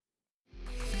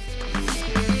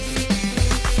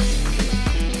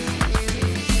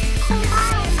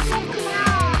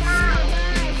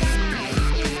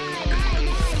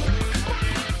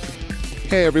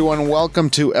Hey everyone, welcome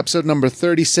to episode number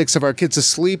 36 of Our Kids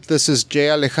Asleep. This is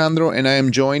Jay Alejandro and I am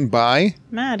joined by...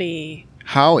 Maddie.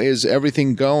 How is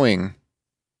everything going?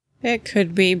 It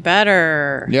could be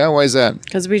better. Yeah, why is that?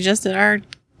 Because we just did our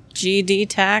GD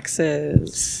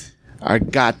taxes. Our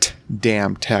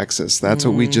goddamn taxes. That's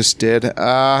what we just did.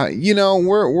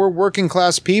 We're working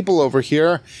class people over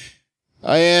here.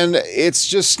 And it's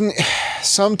just,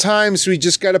 sometimes we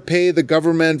just got to pay the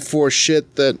government for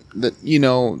shit that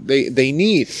they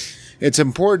need. It's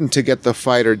important to get the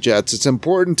fighter jets. It's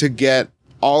important to get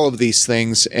all of these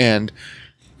things. And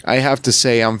I have to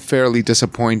say, I'm fairly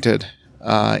disappointed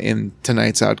in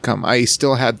tonight's outcome. I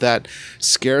still had that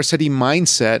scarcity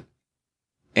mindset.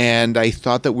 And I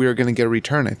thought that we were going to get a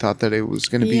return. I thought that it was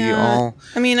going to be all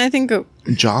I think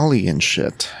jolly and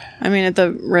shit. At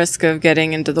the risk of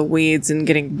getting into the weeds and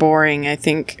getting boring, I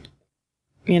think,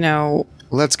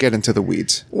 Let's get into the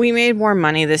weeds. We made more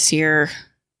money this year.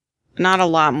 Not a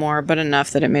lot more, but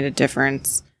enough that it made a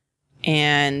difference.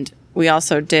 And we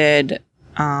also did,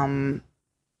 we're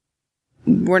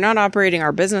not operating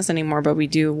our business anymore, but we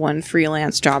do one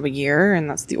freelance job a year, and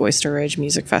that's the Oyster Ridge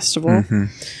Music Festival. Mm-hmm.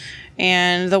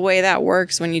 And the way that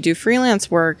works when you do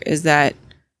freelance work is that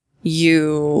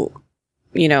you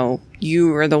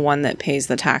are the one that pays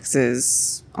the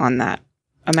taxes on that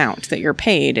amount that you're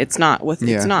paid. It's not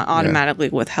automatically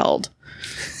withheld.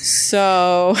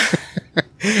 So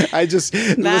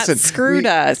screwed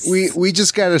us. We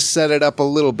just got to set it up a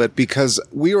little bit because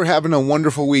we were having a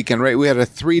wonderful weekend, right? We had a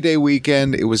 3-day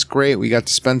weekend. It was great. We got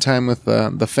to spend time with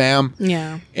the fam.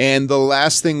 Yeah. And the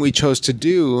last thing we chose to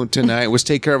do tonight was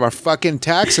take care of our fucking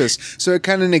taxes. So it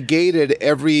kind of negated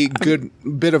every good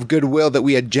bit of goodwill that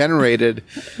we had generated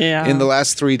in the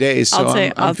last 3 days. So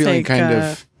I'm feeling kind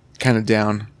of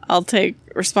down. I'll take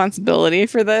responsibility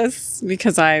for this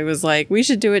because I was like, we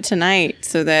should do it tonight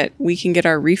so that we can get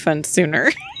our refund sooner.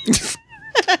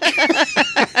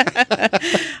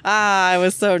 I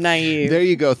was so naive. There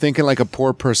you go, thinking like a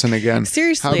poor person again.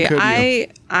 Seriously,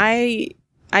 I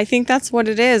think that's what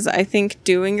it is. I think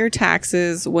doing your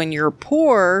taxes when you're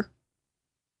poor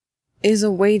is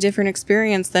a way different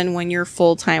experience than when you're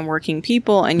full-time working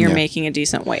people and you're making a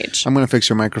decent wage. I'm going to fix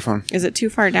your microphone. Is it too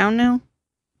far down now?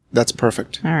 That's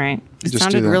perfect. All right. It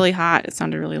sounded really hot. It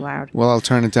sounded really loud. Well, I'll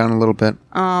turn it down a little bit.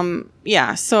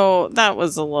 Yeah, so that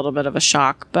was a little bit of a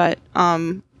shock, but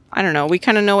I don't know. We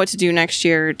kind of know what to do next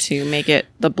year to make it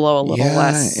the blow a little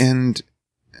less. And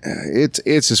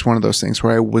it's just one of those things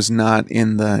where I was not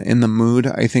in the mood.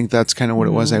 I think that's kind of what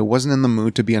it was. I wasn't in the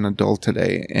mood to be an adult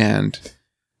today, and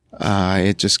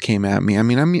it just came at me.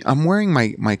 I'm wearing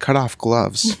my cutoff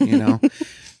gloves,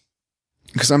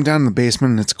 because I'm down in the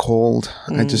basement and it's cold.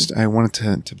 I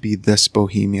wanted to be this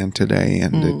bohemian today,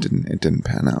 and it didn't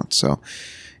pan out. So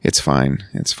it's fine.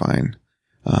 It's fine.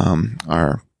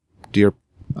 Our dear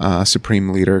Supreme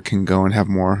Leader can go and have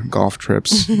more golf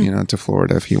trips, to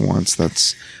Florida if he wants.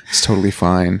 It's totally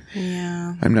fine.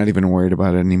 Yeah. I'm not even worried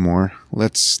about it anymore.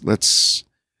 Let's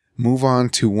move on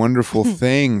to wonderful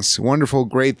things, wonderful,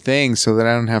 great things, so that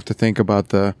I don't have to think about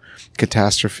the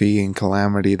catastrophe and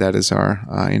calamity that is our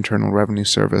Internal Revenue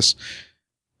Service.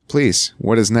 Please,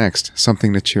 what is next?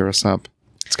 Something to cheer us up.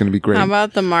 It's going to be great. How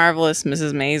about the marvelous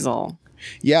Mrs. Maisel?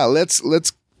 Yeah, let's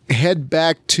head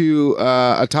back to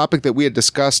a topic that we had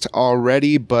discussed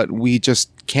already, but we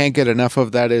just can't get enough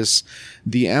of. That is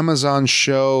the Amazon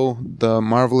show, The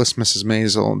Marvelous Mrs.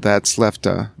 Maisel, that's left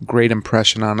a great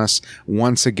impression on us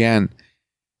once again.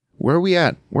 Where are we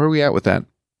at? Where are we at with that?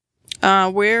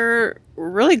 We're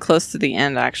really close to the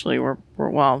end, actually. We're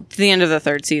to the end of the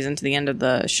 3rd season, to the end of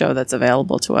the show that's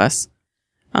available to us.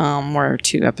 We're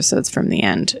 2 episodes from the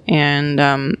end.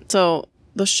 And so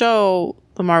the show,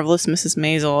 The Marvelous Mrs.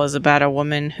 Maisel, is about a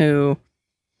woman who,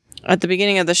 at the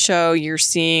beginning of the show, you're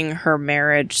seeing her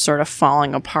marriage sort of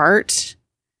falling apart.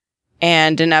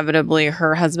 And inevitably,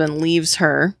 her husband leaves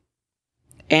her.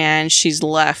 And she's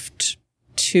left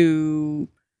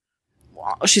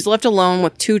alone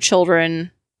with 2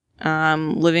 children,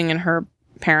 living in her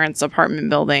parents'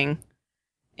 apartment building.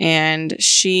 And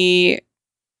she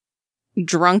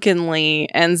drunkenly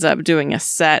ends up doing a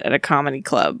set at a comedy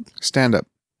club. Stand up.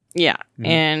 Yeah. Mm-hmm.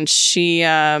 And she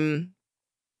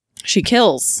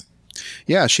kills.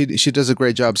 Yeah, she does a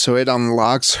great job. So it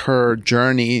unlocks her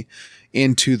journey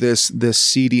into this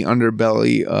seedy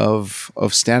underbelly of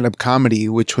stand-up comedy,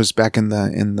 which was back in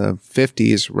the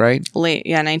 50s, right? Late,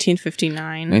 yeah,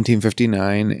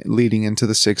 1959, leading into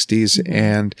the 60s. Mm-hmm.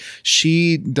 And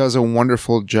she does a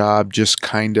wonderful job just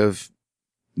kind of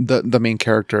the main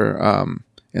character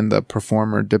and the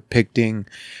performer depicting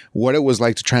what it was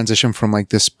like to transition from like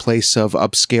this place of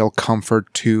upscale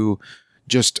comfort to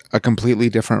just a completely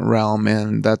different realm.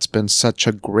 And that's been such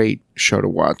a great show to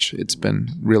watch. It's been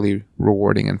really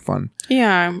rewarding and fun.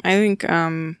 Yeah, I think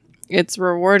it's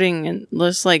rewarding and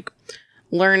just like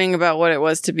learning about what it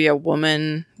was to be a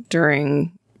woman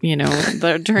during,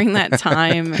 during that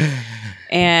time.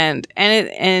 And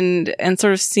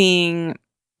sort of seeing,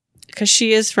 because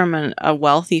she is from a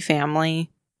wealthy family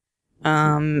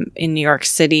in New York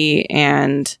City,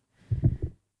 and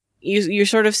you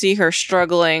sort of see her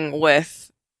struggling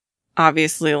with,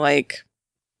 obviously, like,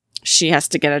 she has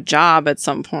to get a job at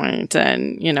some point,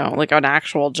 and, like an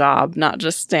actual job, not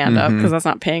just stand up, because that's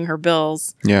not paying her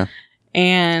bills. Yeah.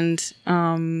 And,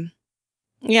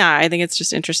 I think it's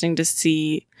just interesting to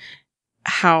see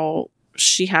how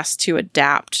she has to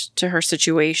adapt to her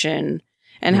situation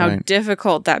and how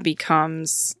difficult that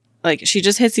becomes. Like, she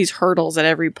just hits these hurdles at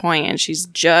every point, and she's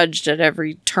judged at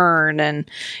every turn. And,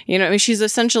 she's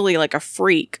essentially like a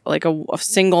freak, like a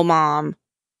single mom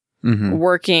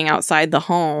working outside the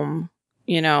home,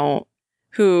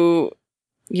 who,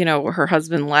 her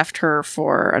husband left her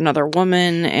for another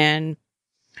woman. And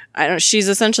she's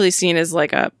essentially seen as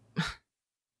like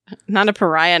not a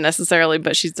pariah necessarily,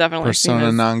 but she's definitely persona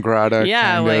non grata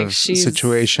kind of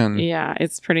situation. Yeah,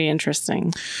 it's pretty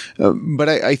interesting. But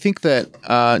I think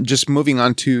that just moving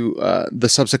on to the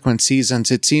subsequent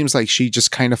seasons, it seems like she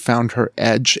just kind of found her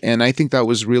edge. And I think that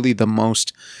was really the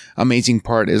most amazing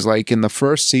part, is like in the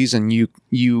first season,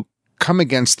 you come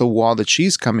against the wall that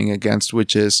she's coming against,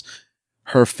 which is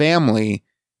her family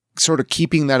sort of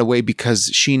keeping that away because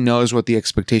she knows what the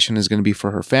expectation is going to be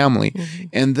for her family.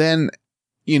 And then,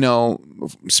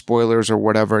 spoilers or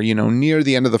whatever, near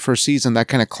the end of the first season, that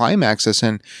kind of climaxes,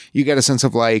 and you get a sense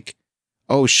of like,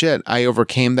 oh shit, I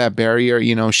overcame that barrier.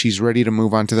 She's ready to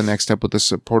move on to the next step with the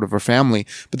support of her family.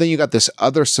 But then you got this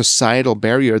other societal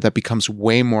barrier that becomes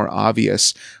way more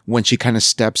obvious when she kind of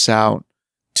steps out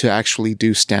to actually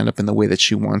do stand up in the way that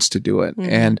she wants to do it.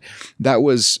 And that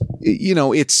was,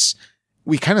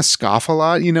 we kind of scoff a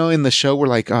lot, in the show. We're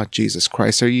like, oh, Jesus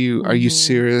Christ, are you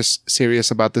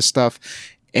serious about this stuff?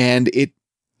 And it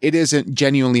isn't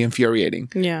genuinely infuriating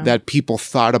that people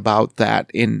thought about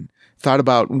that thought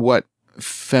about what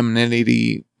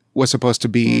femininity was supposed to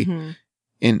be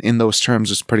in those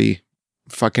terms is pretty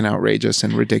fucking outrageous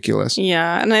and ridiculous.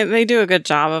 Yeah. And they do a good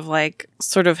job of like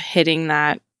sort of hitting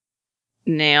that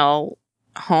nail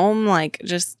home. Like,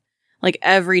 just like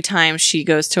every time she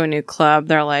goes to a new club,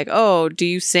 they're like, oh, do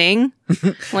you sing?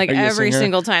 Like every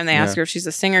single time they ask her if she's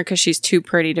a singer, because she's too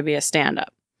pretty to be a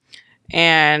stand-up.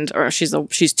 Or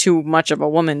she's too much of a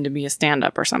woman to be a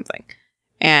stand-up or something.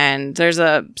 And there's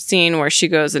a scene where she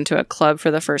goes into a club for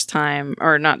the first time,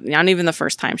 or not even the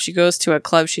first time. She goes to a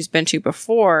club she's been to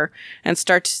before and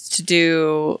starts to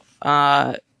do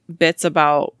bits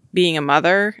about being a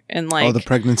mother and like the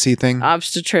pregnancy thing,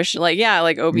 obstetrician, like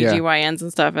OBGYNs and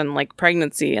stuff, and like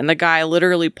pregnancy. And the guy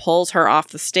literally pulls her off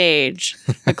the stage,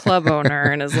 the club owner,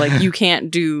 and is like, you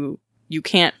can't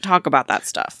talk about that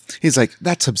stuff. He's like,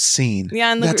 that's obscene.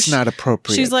 Yeah, and that's not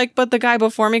appropriate. She's like, but the guy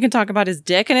before me can talk about his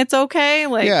dick and it's okay.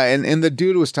 Like, yeah, and the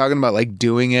dude was talking about like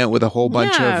doing it with a whole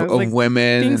bunch of like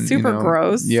women, being super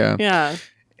gross. Yeah.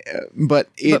 But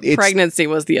pregnancy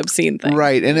was the obscene thing,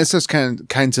 right? And it's those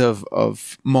kinds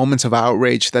of moments of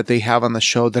outrage that they have on the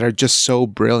show that are just so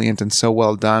brilliant and so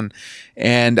well done.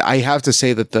 And I have to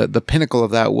say that the pinnacle of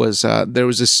that was there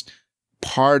was this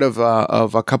part of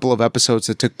a couple of episodes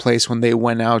that took place when they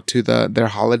went out to their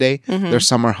holiday, their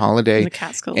summer holiday, the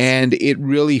Catskills, and it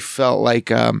really felt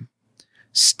like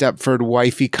Stepford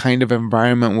wifey kind of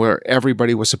environment where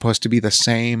everybody was supposed to be the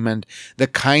same, and the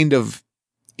kind of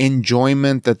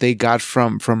enjoyment that they got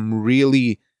from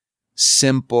really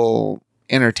simple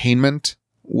entertainment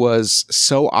was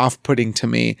so off-putting to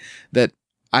me that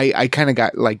I kind of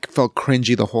got like felt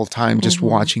cringy the whole time just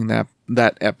watching that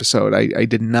episode. I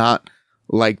did not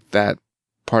like that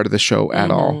part of the show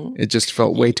at all. It just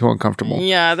felt way too uncomfortable.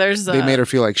 Yeah, they made her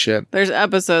feel like shit. There's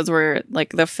episodes where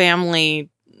like the family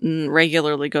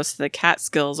regularly goes to the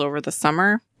Catskills over the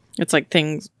summer. It's like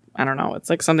things, I don't know, it's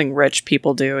like something rich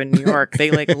people do in New York.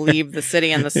 They like leave the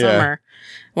city in the summer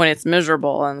when it's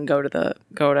miserable and go to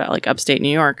like upstate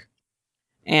New York.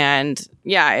 And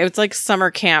yeah, it's like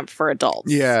summer camp for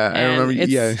adults. Yeah, I remember.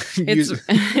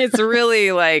 It's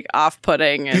really like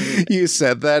off-putting. And you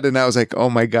said that, and I was like, "Oh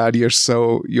my god, you're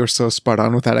so spot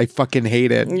on with that." I fucking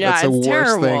hate it. Yeah, that's the it's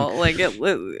worst terrible. thing. Like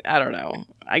I don't know.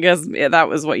 I guess that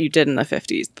was what you did in the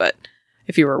 50s, but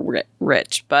if you were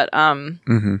rich, but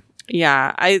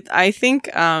yeah, I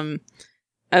think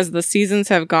as the seasons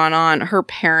have gone on, her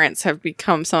parents have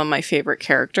become some of my favorite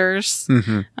characters.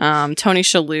 Mm-hmm. Tony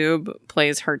Shalhoub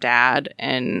plays her dad,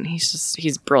 and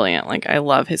he's brilliant. Like, I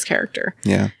love his character.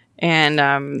 Yeah.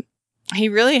 And he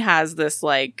really has this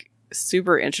like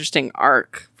super interesting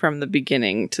arc from the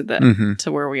beginning to the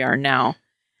to where we are now.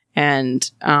 And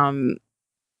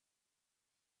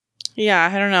yeah,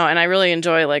 I don't know. And I really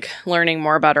enjoy like learning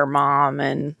more about her mom,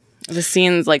 and the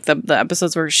scenes, like the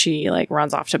episodes where she like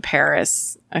runs off to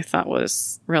Paris, I thought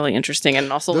was really interesting,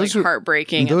 and also Those like are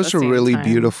heartbreaking. Those are really time.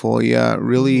 beautiful. Yeah,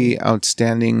 really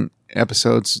outstanding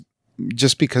episodes,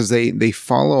 just because they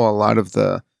follow a lot of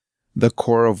the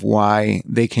core of why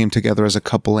they came together as a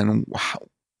couple and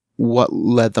what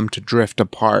led them to drift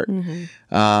apart.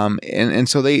 And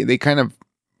so they kind of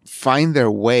find their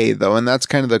way, though, and that's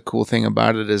kind of the cool thing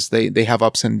about it, is they have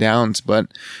ups and downs, but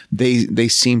they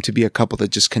seem to be a couple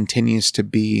that just continues to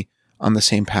be on the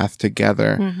same path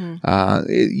together.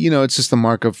 It's just the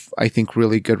mark of, I think,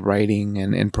 really good writing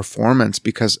and performance,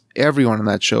 because everyone in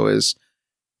that show is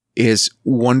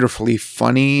wonderfully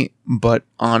funny but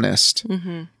honest.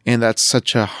 And that's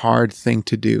such a hard thing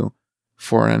to do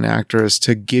for an actor, is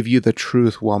to give you the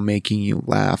truth while making you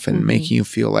laugh and making you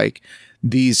feel like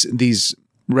these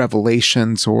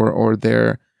revelations or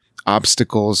their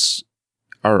obstacles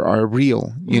are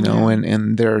real, you know,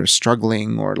 and they're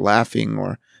struggling or laughing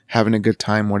or having a good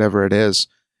time, whatever it is.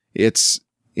 It's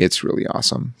really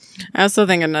awesome. I also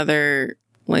think another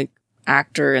like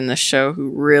actor in the show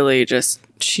who really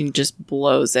she just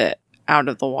blows it out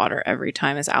of the water every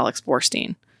time is Alex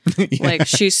Borstein. Like,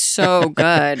 she's so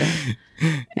good.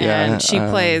 And she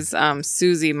plays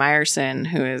Susie Meyerson,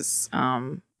 who is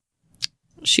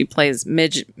she plays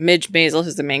Midge Maisel,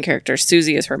 who's the main character.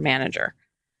 Susie is her manager.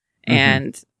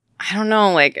 And I don't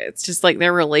know, like, it's just like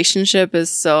their relationship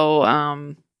is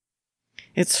so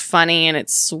it's funny and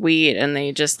it's sweet, and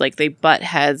they just like they butt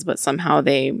heads, but somehow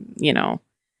they, you know,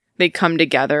 they come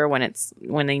together when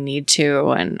they need to.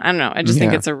 And I don't know, I just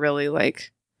think it's a really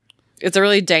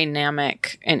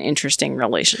dynamic and interesting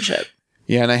relationship.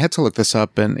 Yeah, and I had to look this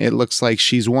up, and it looks like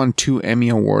she's won 2 Emmy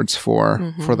Awards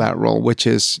for that role, which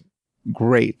is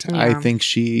great. Yeah. I think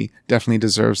she definitely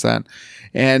deserves that.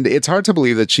 And it's hard to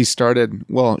believe that she started,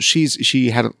 well,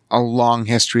 she had a long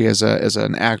history as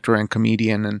an actor and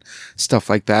comedian and stuff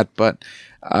like that, but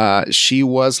she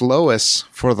was Lois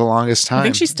for the longest time. I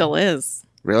think she still is.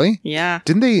 Really? Yeah.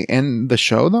 Didn't they end the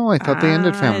show, though? I thought they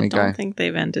ended Family Guy. I don't think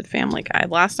they've ended Family Guy.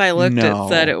 Last I looked, it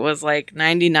said it was like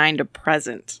 99 to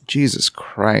present. Jesus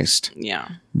Christ. Yeah.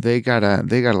 They gotta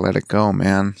let it go,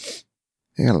 man.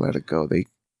 They gotta let it go.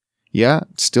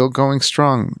 Still going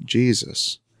strong.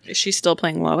 Jesus. Is she still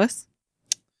playing Lois?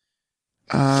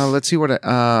 Let's see what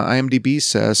IMDb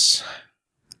says.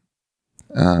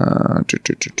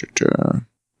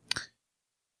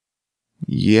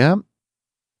 Yep.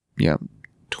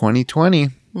 2020.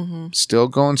 Still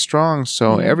going strong.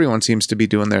 So everyone seems to be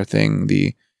doing their thing.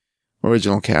 The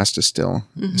original cast is still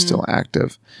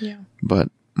active. Yeah. But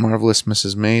Marvelous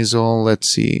Mrs. Maisel, let's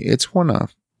see. It's won a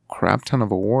crap ton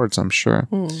of awards, I'm sure.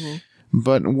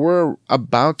 But we're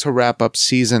about to wrap up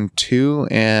season 2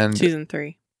 and season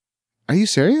 3. Are you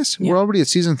serious? Yeah. We're already at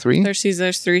season 3?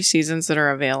 There's 3 seasons that are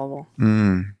available.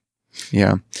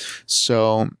 Yeah.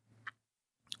 So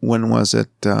when was it?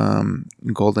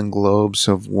 Golden Globes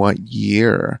of what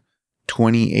year?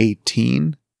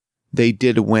 2018. They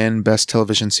did win Best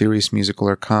Television Series, Musical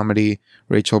or Comedy.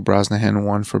 Rachel Brosnahan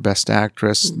won for Best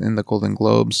Actress in the Golden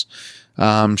Globes.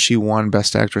 She won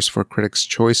Best Actress for Critics'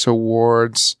 Choice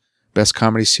Awards. Best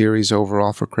Comedy Series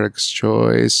overall for Critics'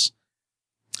 Choice.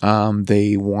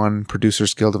 They won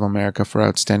Producers Guild of America for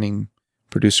Outstanding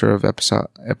Producer of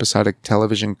Episodic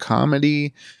Television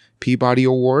Comedy. Peabody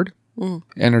Award.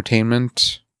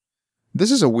 Entertainment.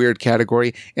 This is a weird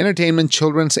category. Entertainment,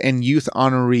 Children's, and Youth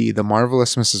Honoree, The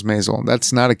Marvelous Mrs. Maisel.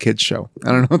 That's not a kid's show.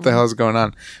 I don't know what the hell is going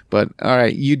on. But, all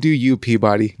right, you do you,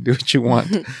 Peabody. Do what you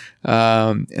want.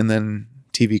 And then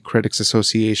TV Critics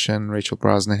Association, Rachel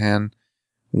Brosnahan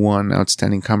won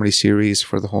Outstanding Comedy Series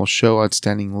for the whole show.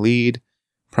 Outstanding Lead.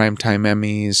 Primetime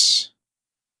Emmys.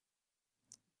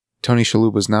 Tony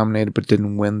Shalhoub was nominated but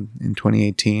didn't win in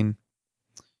 2018.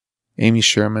 Amy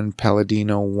Sherman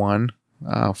Palladino won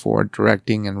for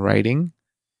directing and writing.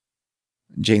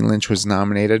 Jane Lynch was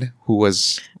nominated, who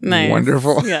was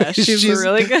wonderful. Yeah, she's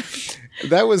really good.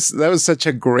 That was such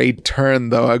a great turn,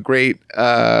 though. A great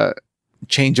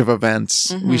change of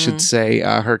events, we should say.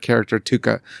 Her character took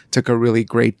a really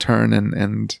great turn,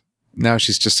 and now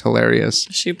she's just hilarious.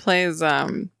 She plays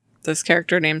this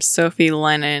character named Sophie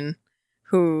Lennon,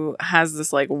 who has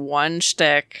this like one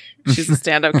shtick. She's a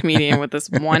stand-up comedian with this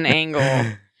one angle,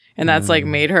 and And that's like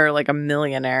made her like a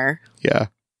millionaire. Yeah.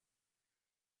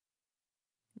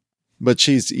 But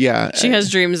she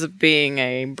has dreams of being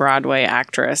a Broadway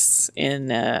actress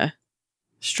in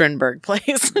Strindberg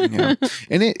plays. Yeah.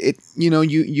 And it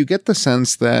you get the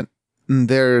sense that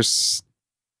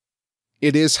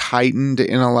it is heightened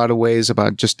in a lot of ways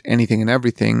about just anything and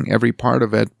everything, every part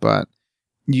of it, but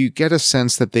you get a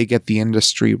sense that they get the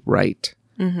industry right.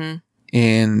 Mm-hmm.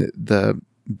 In the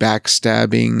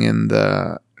backstabbing and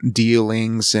the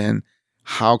dealings and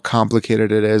how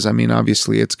complicated it is. I mean,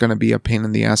 obviously it's going to be a pain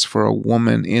in the ass for a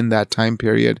woman in that time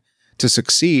period to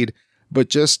succeed, but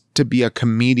just to be a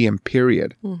comedian,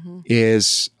 period,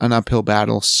 is an uphill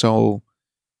battle so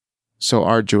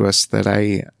arduous that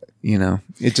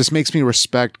it just makes me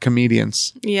respect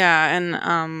comedians. Yeah,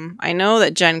 and I know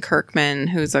that Jen Kirkman,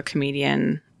 who's a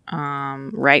comedian,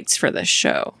 writes for this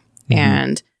show.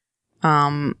 Mm-hmm.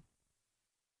 And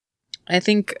I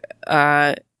think,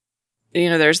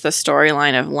 there's the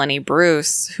storyline of Lenny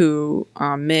Bruce, who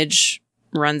Midge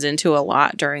runs into a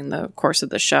lot during the course of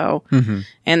the show. Mm-hmm.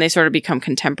 And they sort of become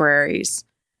contemporaries.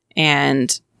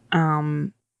 And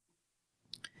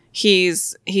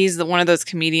he's one of those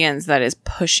comedians that is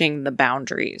pushing the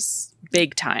boundaries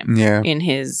big time in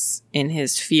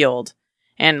his field,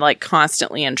 and like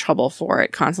constantly in trouble for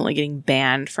it, constantly getting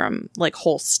banned from like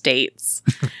whole states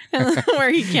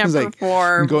where he can't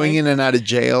perform, going in and out of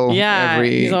jail. Yeah,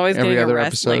 he's always getting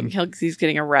arrested. Like, he's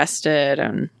getting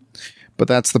arrested, but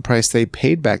that's the price they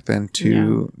paid back then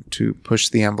to push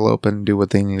the envelope and do what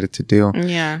they needed to do.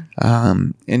 Yeah.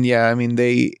 I mean,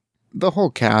 the whole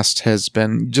cast has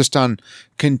been just on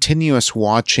continuous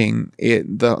watching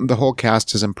it. The whole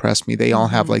cast has impressed me. They all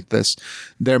have like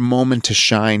their moment to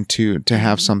shine to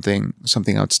have something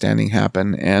outstanding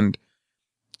happen. And,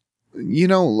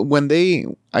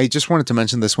 I just wanted to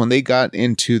mention this, when they got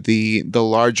into the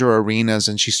larger arenas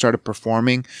and she started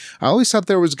performing, I always thought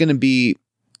there was going to be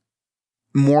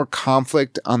more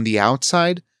conflict on the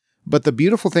outside. But the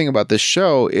beautiful thing about this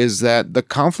show is that the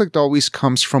conflict always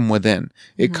comes from within.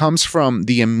 It comes from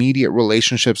the immediate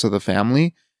relationships of the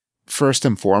family, first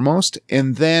and foremost,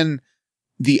 and then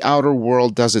the outer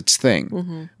world does its thing.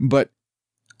 Mm-hmm. But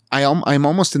I'm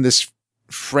almost in this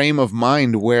frame of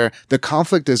mind where the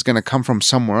conflict is going to come from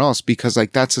somewhere else, because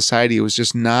like that society was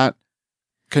just not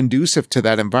conducive to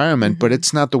that environment, but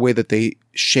it's not the way that they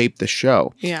shape the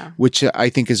show. Yeah. Which I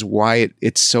think is why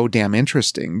it's so damn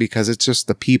interesting, because it's just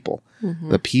the people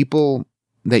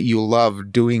that you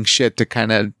love doing shit to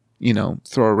kind of,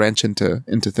 throw a wrench into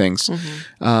things.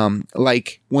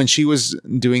 Like when she was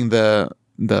doing the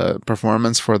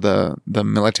performance for the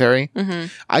military,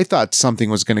 I thought something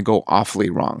was going to go awfully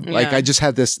wrong. Yeah. Like I just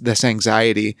had this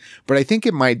anxiety, but I think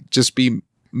it might just be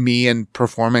me and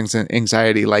performance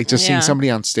anxiety, like just seeing somebody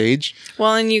on stage.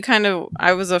 Well, and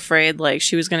I was afraid like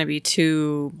she was going to be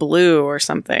too blue or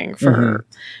something for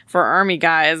army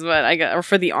guys, or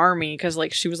for the army, because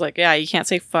like she was like, yeah, you can't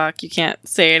say fuck, you can't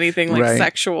say anything like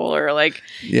sexual, or like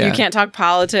you can't talk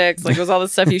politics, like it was all the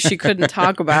stuff she couldn't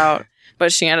talk about,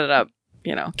 but she ended up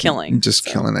killing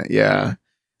it. Yeah.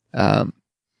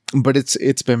 But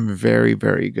it's been very,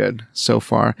 very good so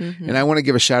far. And I want to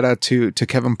give a shout out to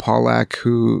Kevin Pollak,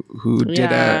 who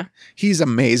did he's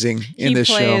amazing in this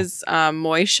show. He plays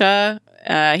Moisha.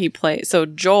 So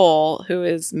Joel, who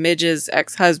is Midge's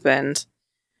ex-husband,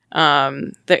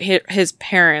 his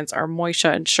parents are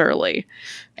Moisha and Shirley.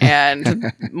 And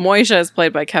Moisha is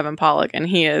played by Kevin Pollak, and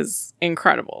he is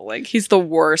incredible. Like, he's the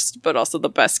worst, but also the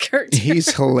best character.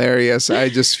 He's hilarious. I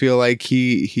just feel like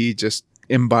he just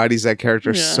embodies that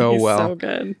character so well. So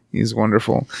good. He's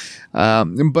wonderful.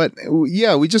 But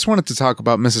yeah, we just wanted to talk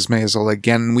about Mrs. Maisel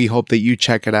again. We hope that you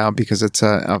check it out, because it's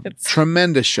a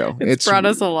tremendous show. It's brought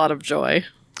us a lot of joy.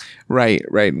 Right.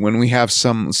 When we have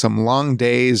some long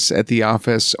days at the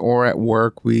office or at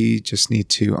work, we just need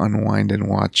to unwind and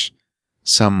watch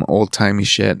some old timey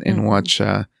shit and watch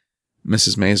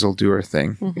Mrs. Maisel do her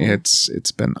thing.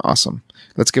 It's been awesome.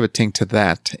 Let's give a tink to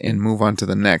that and move on to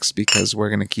the next, because we're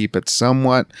going to keep it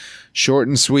somewhat short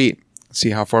and sweet. See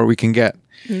how far we can get.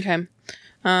 Okay.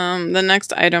 The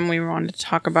next item we wanted to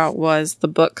talk about was the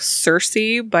book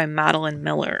Circe by Madeline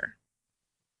Miller.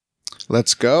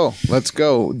 Let's go.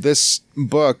 This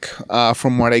book,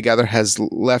 from what I gather, has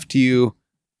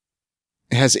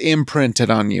imprinted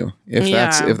on you,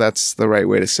 if that's the right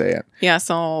way to say it. Yeah,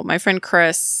 so my friend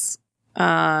Chris,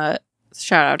 shout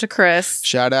out to Chris.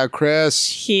 Shout out, Chris.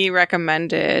 He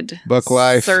recommended Book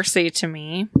Life Circe to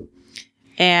me,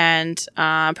 and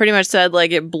pretty much said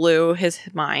like it blew his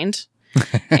mind.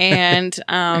 And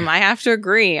I have to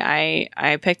agree.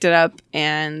 I picked it up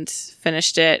and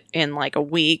finished it in like a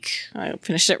week. I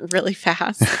finished it really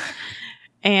fast.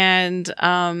 And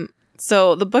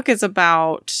so the book is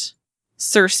about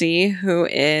Circe, who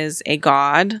is a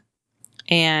god,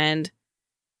 and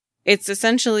it's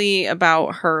essentially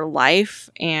about her life,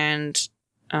 and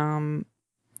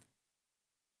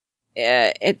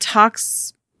it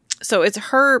talks. So it's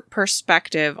her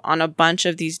perspective on a bunch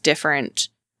of these different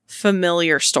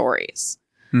familiar stories.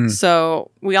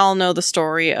 So we all know the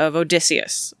story of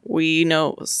Odysseus. We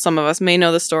know, some of us may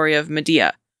know the story of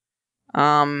Medea,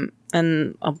 and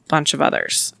a bunch of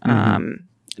others.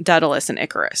 Daedalus and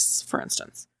Icarus, for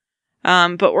instance.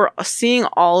 But we're seeing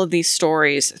all of these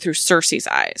stories through Circe's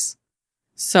eyes.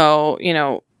 So,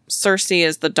 Circe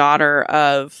is the daughter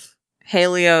of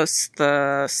Helios,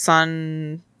 the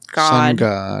sun god. Sun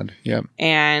god, yep.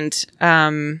 And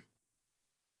I'm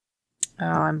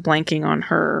blanking on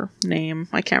her name.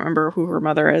 I can't remember who her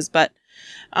mother is, but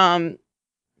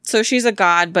so she's a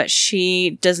god, but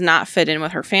she does not fit in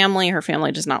with her family. Her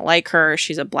family does not like her.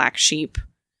 She's a black sheep.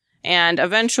 And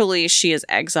eventually she is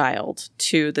exiled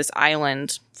to this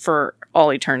island for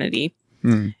all eternity.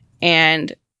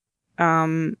 And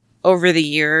over the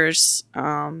years,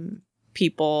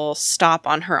 people stop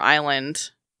on her island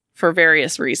for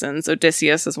various reasons.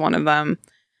 Odysseus is one of them.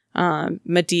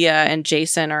 Medea and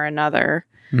Jason are another.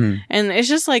 And it's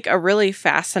just like a really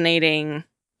fascinating,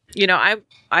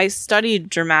 I studied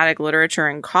dramatic literature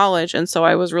in college, and so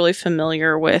I was really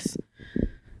familiar with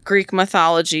Greek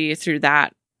mythology through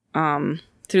that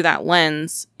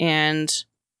lens. And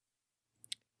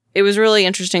it was really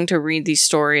interesting to read these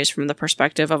stories from the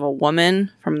perspective of a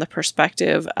woman, from the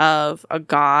perspective of a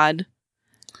god,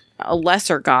 a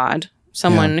lesser god,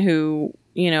 someone who,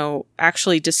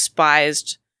 actually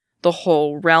despised the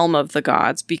whole realm of the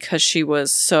gods because she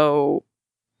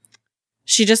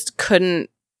just couldn't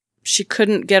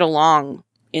get along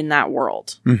in that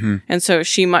world. And so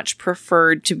she much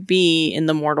preferred to be in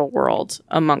the mortal world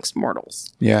amongst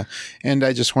mortals. Yeah. And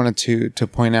I just wanted to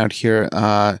point out here,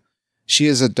 she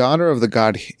is a daughter of the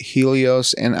god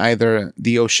Helios and either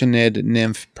the Oceanid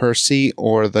nymph Perse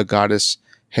or the goddess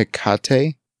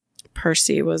Hecate. Perse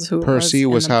was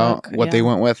what they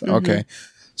went with. Okay.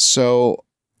 So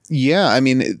yeah, I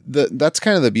mean, that's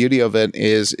kind of the beauty of it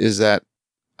is that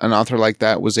an author like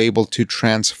that was able to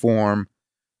transform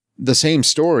the same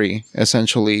story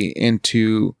essentially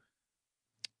into,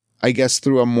 I guess,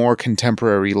 through a more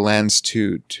contemporary lens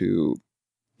to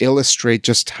illustrate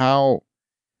just how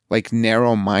like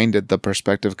narrow-minded the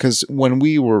perspective. Because when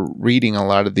we were reading a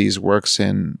lot of these works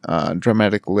in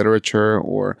dramatic literature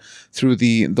or through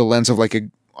the lens of like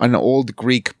an old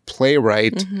Greek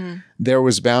playwright, there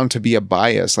was bound to be a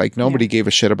bias. Like nobody gave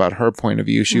a shit about her point of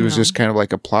view. She was just kind of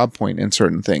like a plot point in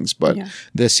certain things. But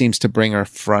this seems to bring her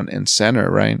front and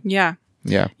center, right? Yeah.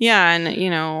 Yeah. Yeah. And,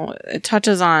 it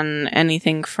touches on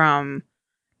anything from,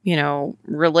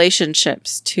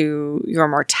 relationships to your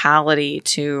mortality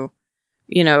to,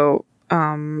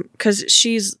 because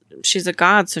she's a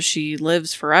god, so she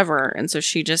lives forever. And so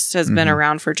she just has been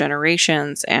around for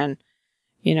generations. And,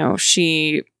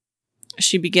 she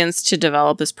begins to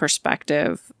develop this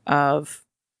perspective of,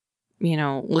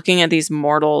 looking at these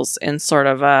mortals in sort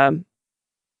of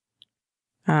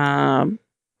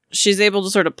she's able to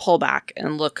sort of pull back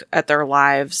and look at their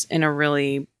lives in a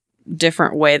really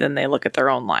different way than they look at their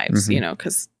own lives,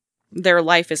 because their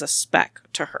life is a speck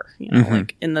to her,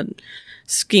 like in the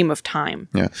scheme of time.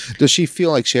 Yeah. Does she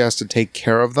feel like she has to take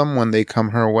care of them when they come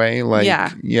her way? Like,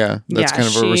 that's kind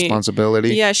of a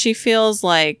responsibility. Yeah. She feels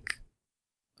like,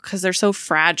 because they're so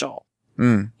fragile,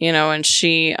 and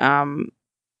she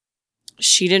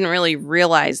didn't really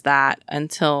realize that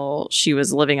until she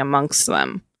was living amongst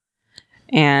them.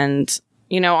 And,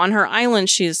 on her island,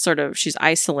 she's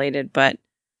isolated, but,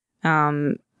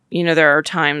 there are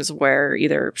times where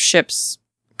either ships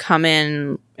come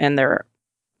in and they're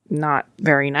not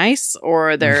very nice,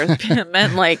 or they're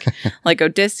meant like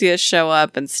Odysseus show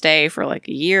up and stay for like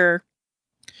a year.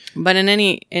 But in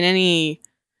any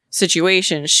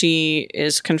situation, she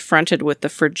is confronted with the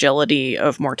fragility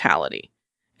of mortality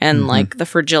and like the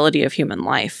fragility of human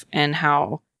life, and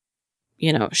how,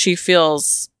 she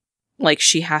feels like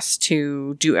she has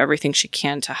to do everything she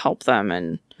can to help them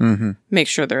and make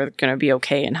sure they're going to be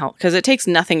okay and help, because it takes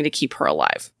nothing to keep her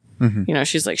alive.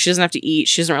 She's like, she doesn't have to eat.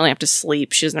 She doesn't really have to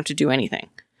sleep. She doesn't have to do anything.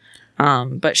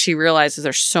 But she realizes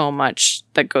there's so much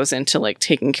that goes into like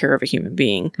taking care of a human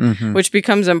being, which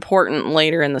becomes important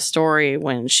later in the story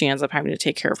when she ends up having to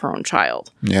take care of her own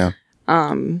child. Yeah.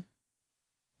 And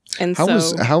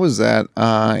how was that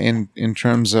in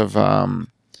terms of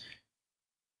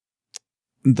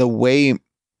the way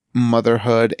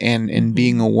motherhood and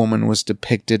being a woman was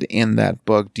depicted in that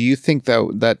book, do you think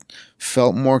that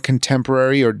felt more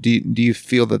contemporary, or do you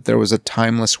feel that there was a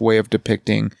timeless way of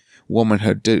depicting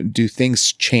womanhood? Do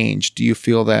things change? Do you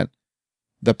feel that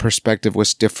the perspective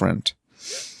was different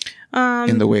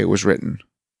in the way it was written?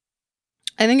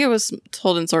 I think it was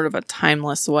told in sort of a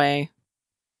timeless way.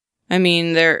 I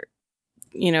mean,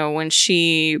 when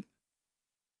she,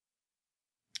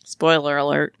 spoiler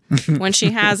alert, when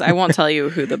she has, I won't tell you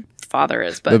who the father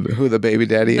is, but who the baby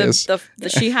daddy is.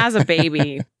 She has a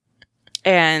baby,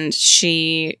 and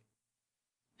she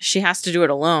has to do it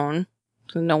alone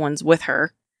because no one's with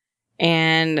her.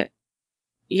 And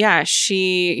yeah,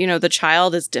 the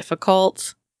child is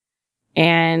difficult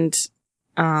and,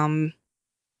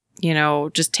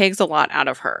 just takes a lot out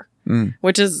of her,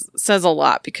 which says a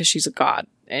lot because she's a god,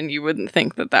 and you wouldn't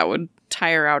think that would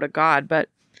tire out a god. But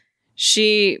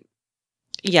she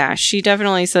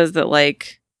definitely says that,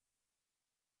 like,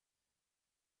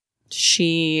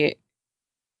 she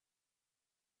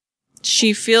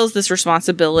feels this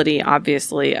responsibility,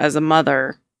 obviously, as a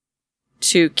mother,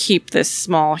 to keep this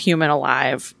small human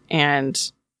alive,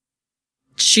 and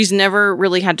she's never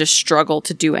really had to struggle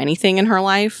to do anything in her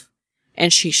life,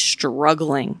 and she's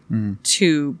struggling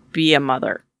to be a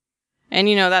mother. And,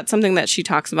 that's something that she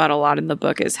talks about a lot in the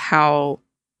book, is how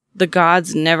the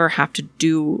gods never have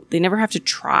to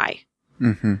try.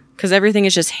 Because everything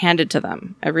is just handed to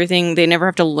them. They never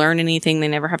have to learn anything. They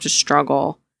never have to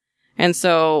struggle. And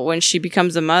so when she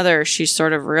becomes a mother, she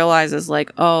sort of realizes, like,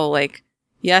 oh, like,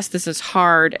 yes, this is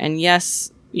hard. And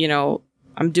yes,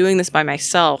 I'm doing this by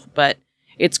myself, but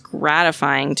it's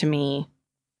gratifying to me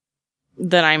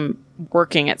that I'm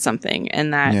working at something,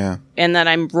 and that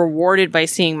I'm rewarded by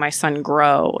seeing my son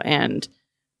grow. And,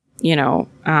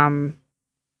 and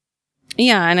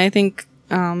I think,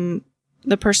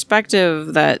 the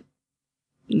perspective that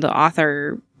the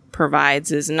author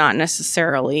provides is not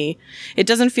necessarily, it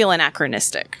doesn't feel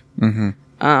anachronistic.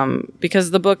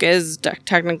 Because the book is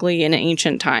technically in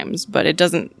ancient times, but it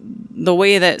doesn't, the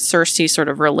way that Cersei sort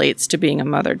of relates to being a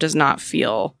mother does not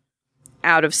feel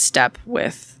out of step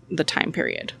with the time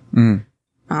period. So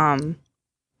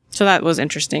that was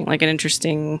interesting,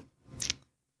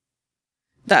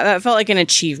 that felt like an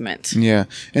achievement. Yeah.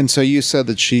 And so you said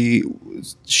that she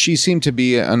seemed to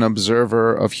be an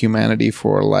observer of humanity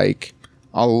for like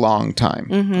a long time.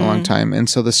 And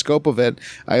so the scope of it,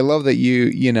 I love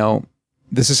that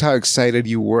this is how excited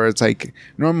you were. It's like,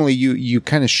 normally you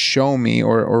kind of show me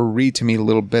or read to me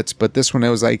little bits, but this one, it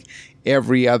was like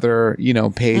every other,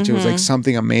 page. It was like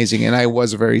something amazing. And I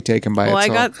was very taken by it.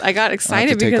 Well, I got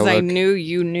excited because I knew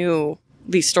you knew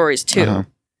these stories too.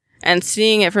 And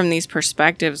seeing it from these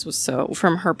perspectives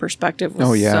from her perspective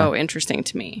was so interesting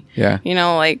to me. Yeah.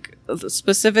 Like,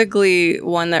 specifically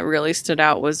one that really stood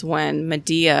out was when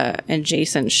Medea and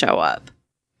Jason show up,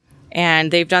 and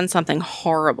they've done something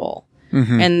horrible.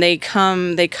 And they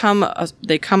come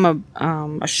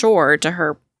ashore to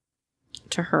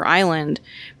her island,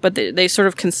 but they sort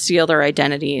of conceal their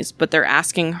identities, but they're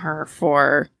asking her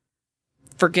for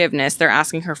forgiveness. They're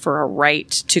asking her for a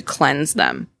right to cleanse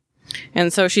them.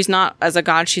 And so she's not, as a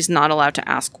god, she's not allowed to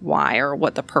ask why or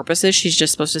what the purpose is. She's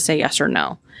just supposed to say yes or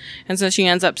no. And so she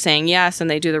ends up saying yes, and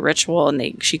they do the ritual,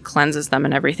 and she cleanses them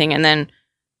and everything. And then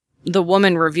the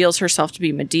woman reveals herself to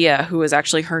be Medea, who is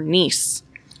actually her niece.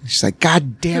 She's like,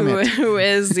 God damn it. Who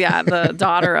is, the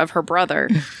daughter of her brother.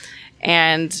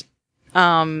 And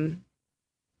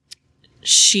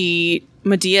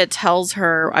Medea tells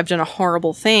her, I've done a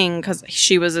horrible thing, because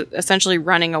she was essentially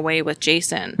running away with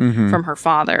Jason from her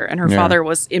father, and her father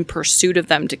was in pursuit of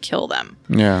them to kill them.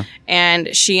 Yeah.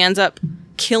 And she ends up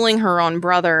killing her own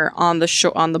brother on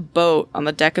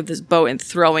the deck of this boat, and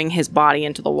throwing his body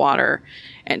into the water,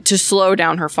 and to slow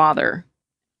down her father.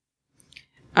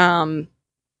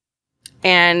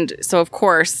 And so, of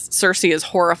course, Cersei is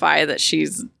horrified that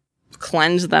she's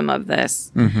cleansed them of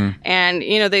this. And,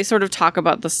 they sort of talk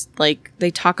about this, like, they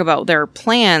talk about their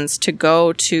plans to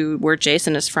go to where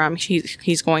Jason is from.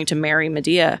 He's going to marry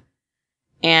Medea.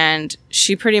 And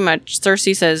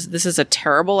Cersei says, this is a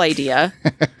terrible idea.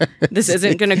 This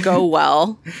isn't going to go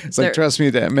well. It's like, trust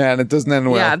me, man, it doesn't end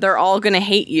well. Yeah, they're all going to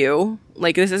hate you.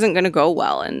 Like, this isn't going to go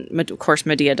well. And, of course,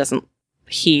 Medea doesn't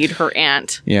heed her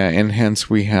aunt. Yeah, and hence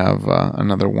we have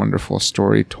another wonderful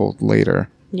story told later.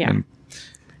 Yeah.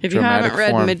 If you haven't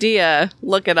read Medea,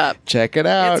 look it up. Check it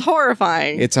out. It's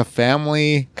horrifying. It's a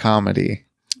family comedy.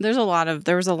 There was a lot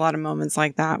of moments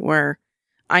like that where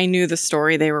I knew the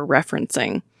story they were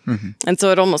referencing. And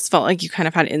so it almost felt like you kind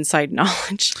of had inside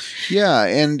knowledge. Yeah,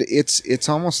 and it's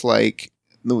almost like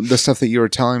the stuff that you were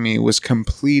telling me was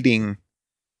completing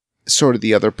sort of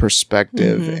the other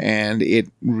perspective, Mhm. and it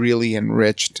really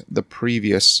enriched the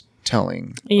previous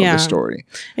telling of Yeah. the story.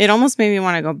 It almost made me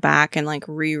want to go back and like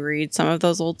reread some of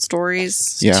those old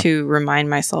stories Yeah. to remind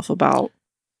myself about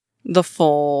the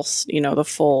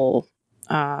full,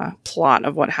 plot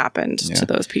of what happened Yeah. to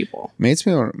those people. Makes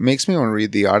me want to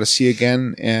read the Odyssey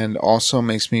again, and also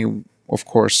makes me, of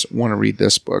course, want to read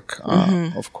this book.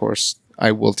 Mhm. Of course,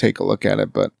 I will take a look at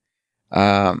it, but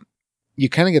you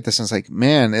kind of get the sense like,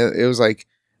 man, it was like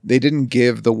they didn't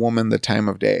give the woman the time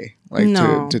of day, like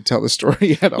No. to tell the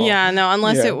story at all. Yeah, no,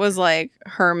 unless Yeah. it was like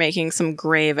her making some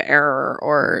grave error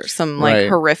or some like Right.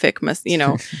 horrific,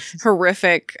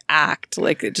 horrific act.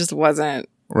 Like it just wasn't.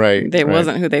 Right. They right.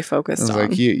 wasn't who they It focused was on.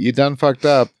 like you done fucked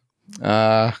up.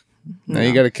 Now No.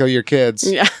 you got to kill your kids.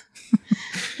 Yeah,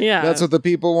 yeah. That's what the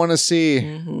people want to see.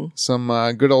 hmm Some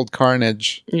good old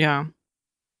carnage. Yeah.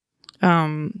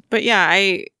 But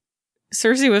yeah,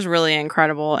 Cersei was really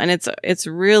incredible, and it's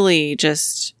really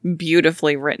just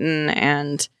beautifully written,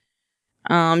 and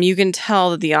you can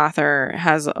tell that the author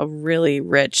has a really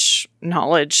rich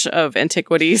knowledge of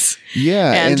antiquities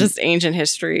Yeah, and just ancient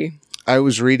history. I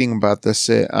was reading about this.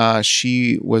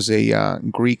 She was a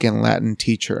Greek and Latin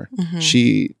teacher.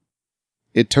 Mhm.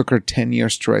 It took her 10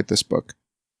 years to write this book.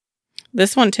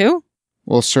 This one too?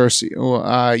 Well, Cersei.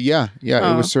 Well, yeah,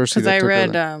 it was Cersei. Because That I took her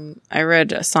read, that. I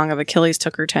read A Song of Achilles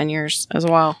took her 10 years as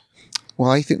well. Well,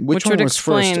 I think which one would was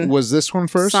first? explain- Was this one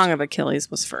first? Song of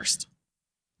Achilles was first.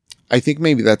 I think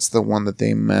maybe that's the one that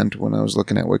they meant when I was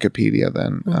looking at Wikipedia.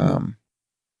 Then, Mhm.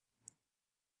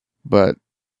 but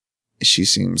she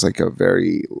seems like a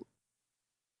very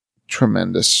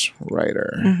tremendous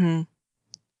writer. Mm-hmm.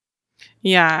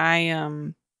 Yeah,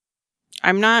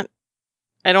 I'm not.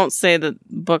 I don't say that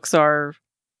books are.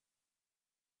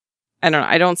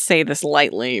 I don't say this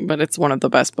lightly, but it's one of the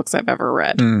best books I've ever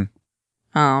read. Mm.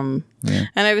 And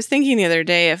I was thinking the other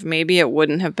day if maybe it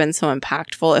wouldn't have been so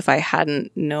impactful if I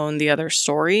hadn't known the other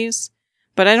stories,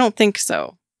 but I don't think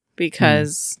so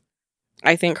because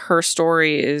I think her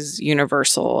story is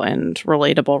universal and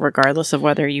relatable regardless of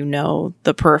whether you know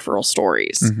the peripheral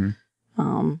stories. Mhm.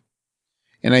 Um,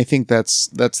 And I think that's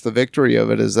the victory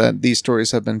of it, is that these stories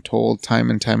have been told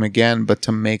time and time again, but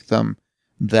to make them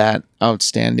that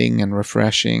outstanding and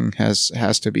refreshing has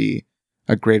to be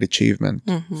a great achievement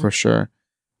Mhm. for sure.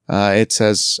 It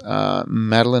says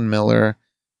Madeline Miller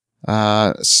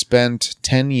spent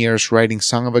 10 years writing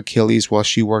Song of Achilles while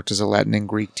she worked as a Latin and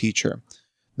Greek teacher.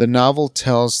 The novel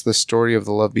tells the story of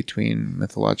the love between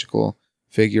mythological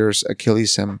figures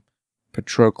Achilles and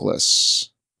Patroclus.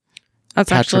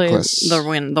 That's actually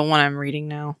Patroclus. the one I'm reading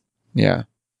now. Yeah.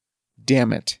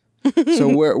 Damn it. So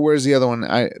where's the other one?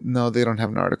 No, they don't have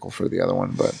an article for the other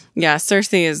one, but Yeah,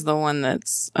 Cersei is the one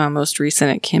that's most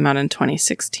recent. It came out in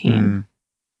 2016.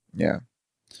 Yeah.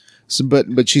 So,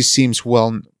 but she seems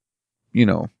well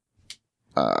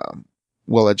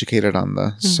educated on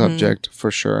the subject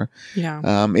for sure.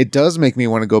 Yeah. It does make me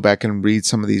want to go back and read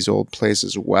some of these old plays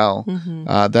as well.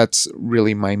 Mhm. That's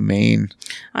really my main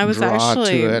I was draw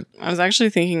to it. actually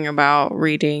thinking about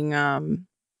reading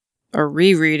or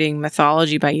rereading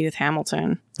Mythology by Edith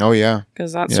Hamilton Oh yeah,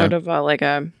 because that's Yeah. sort of like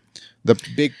a the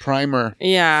big primer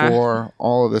for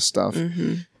all of this stuff.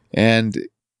 Mhm. And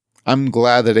I'm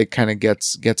glad that it kind of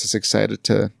gets us excited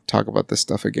to talk about this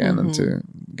stuff again and to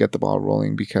get the ball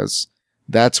rolling, because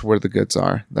that's where the goods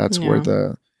are. That's where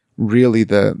the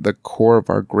core of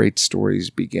our great stories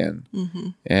begin.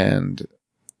 Mhm. And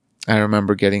I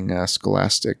remember getting a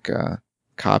Scholastic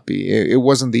copy. It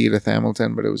wasn't the Edith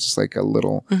Hamilton, but it was just like a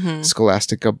little Mhm.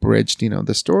 Scholastic abridged,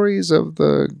 the stories of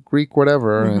the Greek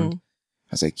whatever. And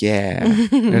I was like, yeah,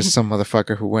 there's some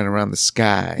motherfucker who went around the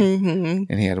sky Mhm.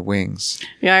 and he had wings.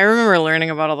 Yeah, I remember learning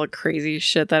about all the crazy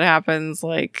shit that happens,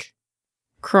 like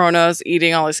Kronos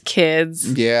eating all his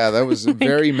kids. Yeah, that was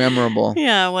very memorable.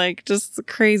 Yeah, like just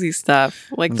crazy stuff.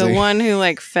 Like the Like- one who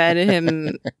like fed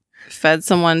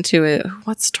someone to it.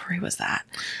 What story was that?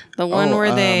 The one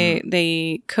where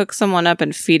they cook someone up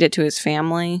and feed it to his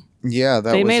family. Yeah,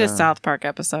 They made a South Park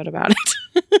episode about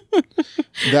it.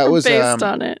 That was based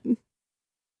on it.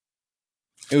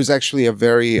 It was actually a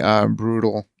very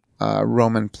brutal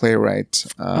Roman playwright.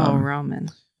 Roman.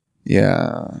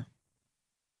 Yeah.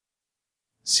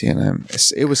 It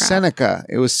was Crap. Seneca.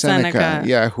 It was Seneca. Seneca.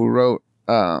 Yeah, who wrote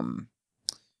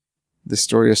the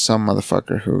story of some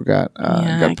motherfucker who got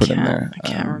put in there. I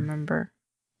can't remember.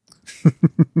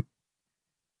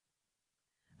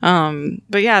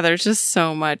 But yeah, there's just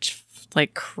so much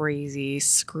like crazy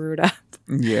screwed up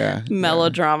Yeah.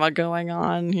 melodrama going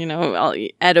on.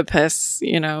 Oedipus,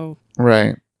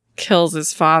 Right. kills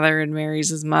his father and marries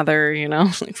his mother,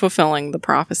 like fulfilling the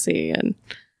prophecy. And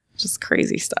just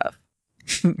crazy stuff.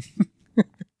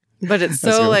 But it's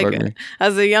That's so gonna like, bug me.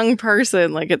 as a young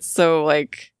person, like it's so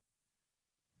like,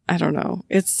 I don't know,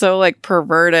 it's so like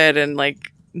perverted and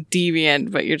like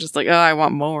deviant, but you're just like, oh, I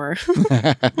want more.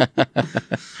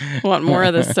 I want more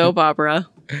of the soap opera.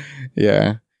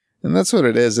 Yeah. And that's what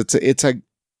it is. It's a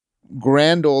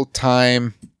grand old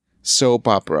time soap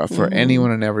opera for anyone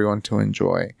and everyone to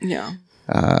enjoy. Yeah.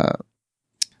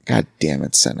 God damn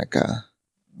it, Seneca.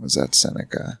 Was that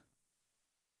Seneca?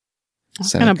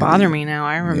 It's going to bother me now.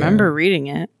 I remember reading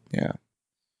it. Yeah.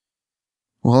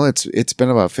 Well, it's been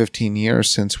about 15 years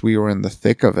since we were in the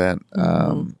thick of it,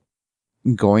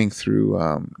 going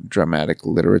through dramatic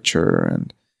literature.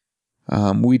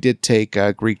 And we did take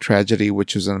Greek tragedy,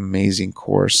 which was an amazing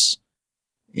course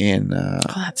in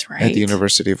that's right. at the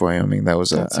University of Wyoming. That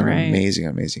was an right.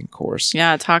 amazing course.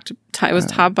 Yeah, it was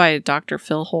taught by Dr.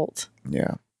 Phil Holt.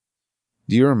 Yeah.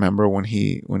 Do you remember when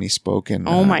he spoke in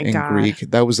in God. Greek?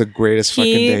 That was the greatest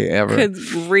fucking day ever. He could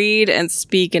read and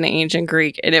speak in ancient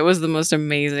Greek, and it was the most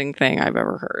amazing thing I've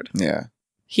ever heard. Yeah.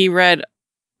 He read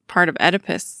part of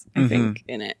Oedipus, I think,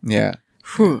 in it. Yeah.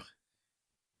 Whew.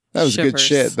 That was good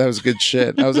shit. That was good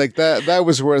shit. I was like, that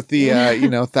was worth the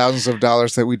thousands of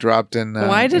dollars that we dropped in in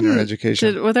our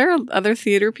education. Were there other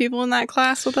theater people in that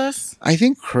class with us? I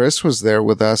think Chris was there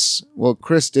with us. Well,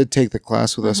 Chris did take the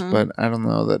class with us, but I don't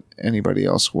know that anybody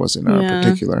else was in our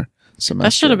particular semester.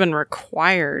 That should have been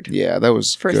required. Yeah, that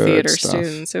was for good theater stuff.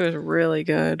 students. It was really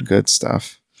good. Good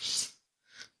stuff.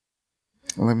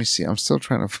 Well, let me see. I'm still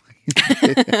trying to find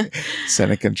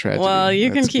Seneca and Tragedy. Well,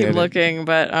 you can keep looking,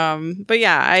 but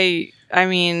yeah, I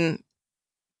mean,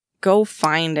 go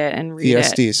find it and read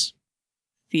it.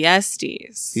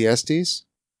 Thyestes.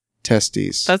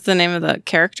 Testes. That's the name of the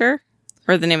character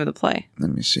or the name of the play?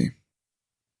 Let me see.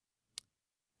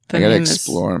 I gotta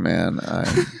explore, man.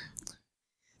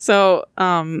 So,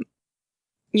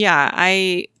 yeah,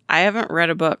 I haven't read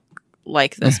a book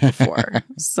like this before,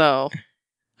 so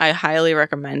I highly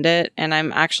recommend it. And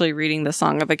I'm actually reading The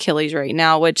Song of Achilles right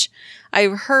now, which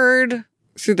I've heard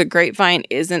through the grapevine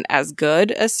isn't as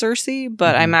good as Circe,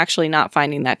 but I'm actually not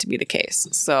finding that to be the case.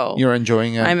 So you're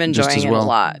enjoying it. I'm enjoying it a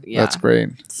lot. Yeah, that's great.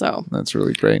 So that's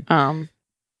really great.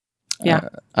 Yeah.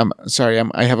 I'm sorry.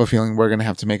 I have a feeling we're gonna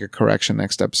have to make a correction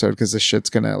next episode because this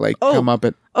shit's gonna come up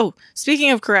at. Oh,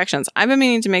 speaking of corrections, I've been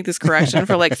meaning to make this correction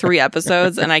for like 3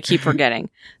 episodes, and I keep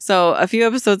forgetting. So a few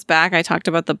episodes back, I talked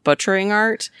about the butchering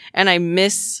art, and I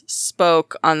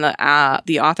misspoke on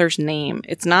the author's name.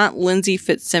 It's not Lindsay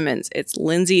Fitzsimmons. It's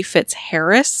Lindsay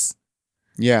Fitzharris.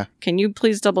 Yeah. Can you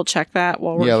please double check that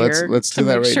while we're here? Let's do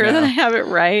that right now. Make sure that I have it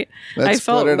right. Let's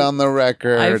put it on the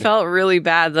record. I felt really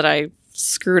bad that I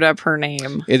screwed up her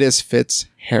name. It is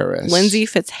Fitzharris. Lindsay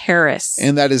Fitzharris.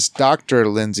 And that is Dr.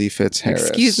 Lindsay Fitzharris.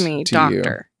 Excuse me,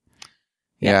 doctor.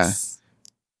 Yes.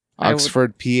 Yeah.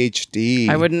 Oxford PhD.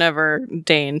 I would never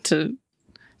deign to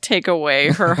take away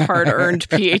her hard-earned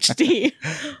PhD.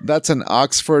 That's an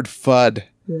Oxford FUD.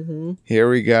 Mm-hmm. Here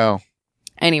we go.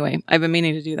 Anyway, I've been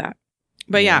meaning to do that.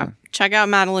 But yeah, check out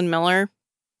Madeline Miller.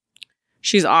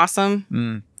 She's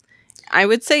awesome. I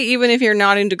would say even if you're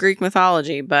not into Greek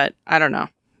mythology, but I don't know.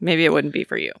 Maybe it wouldn't be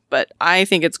for you. But I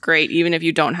think it's great even if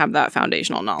you don't have that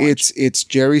foundational knowledge. It's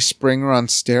Jerry Springer on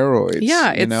steroids.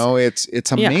 Yeah. It's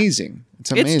amazing. Yeah.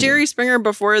 It's amazing. It's Jerry Springer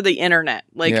before the internet.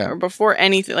 Or before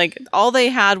anything. Like, all they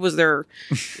had was their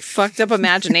fucked up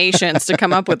imaginations to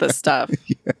come up with this stuff.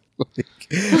 Yeah,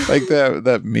 like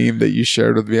that meme that you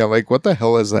shared with me. I'm like, what the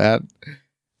hell is that?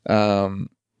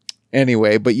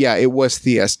 Anyway, but yeah, it was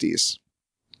Thyestes.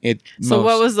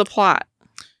 What was the plot?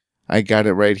 I got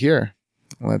it right here.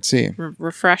 Let's see.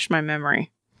 Refresh my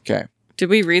memory. Okay. Did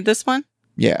we read this one?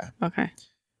 Yeah. Okay.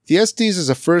 Thyestes is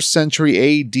a 1st century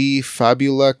AD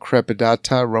fabula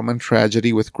crepidata Roman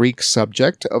tragedy with Greek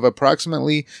subject of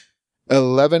approximately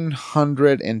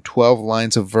 1112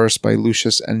 lines of verse by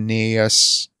Lucius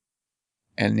Annaeus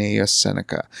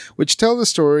Seneca, which tell the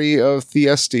story of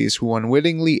Thyestes, who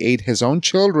unwittingly ate his own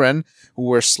children, who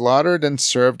were slaughtered and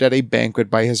served at a banquet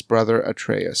by his brother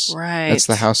Atreus. Right. That's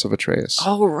the house of Atreus.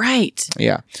 Oh, right.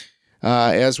 Yeah.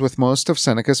 As with most of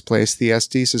Seneca's plays,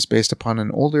 Thyestes is based upon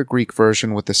an older Greek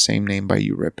version with the same name by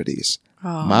Euripides.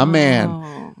 Oh. My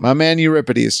man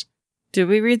Euripides. Did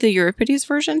we read the Euripides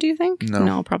version, do you think?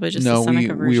 No, probably just the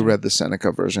Seneca version. We read the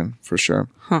Seneca version, for sure.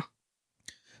 Huh.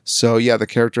 So, yeah, the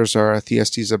characters are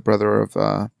Thyestes, a brother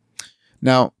of...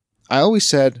 Now, I always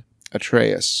said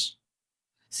Atreus.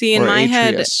 See, in my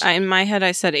head,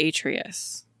 I said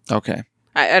Atreus. Okay.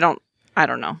 I don't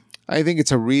know. I think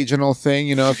it's a regional thing,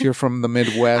 if you're from the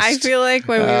Midwest. I feel like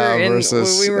when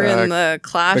we were in the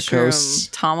classroom,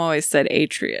 Tom always said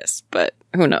Atreus, but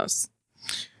who knows?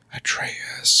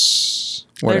 Atreus.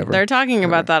 Whatever. They're talking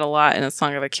about that a lot in the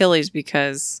Song of Achilles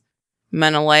because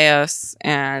Menelaus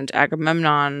and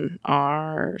Agamemnon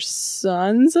are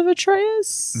sons of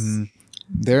Atreus?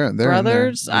 They're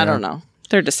brothers? in there. I don't know.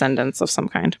 They're descendants of some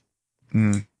kind.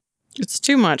 It's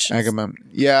too much. Agamemnon.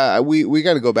 Yeah, we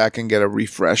got to go back and get a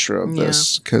refresher of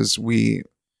this because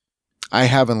I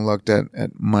haven't looked at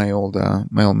my old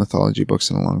mythology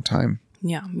books in a long time.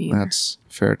 Yeah, me either. That's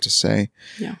fair to say.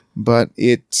 Yeah. But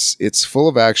it's full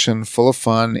of action, full of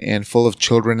fun, and full of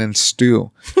children and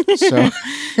stew. So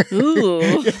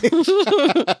Ooh.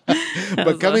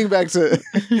 But coming back to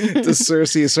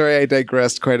Circe, sorry I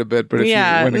digressed quite a bit, but if you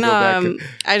want to go back.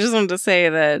 I just wanted to say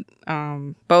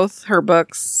that both her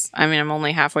books, I mean, I'm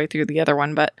only halfway through the other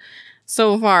one, but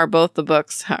so far both the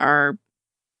books are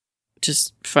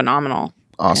just phenomenal.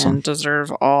 Awesome. And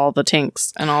deserve all the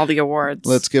tinks and all the awards.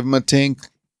 Let's give them a tink.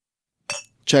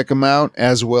 Check them out,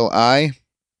 as will I.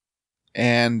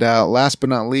 And last but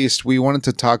not least, we wanted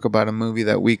to talk about a movie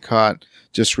that we caught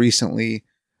just recently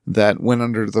that went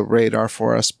under the radar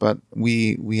for us, but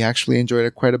we actually enjoyed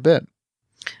it quite a bit.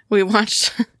 We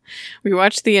watched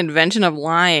The Invention of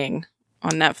Lying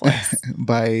on Netflix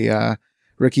by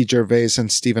Ricky Gervais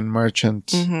and Stephen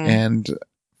Merchant. And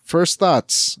first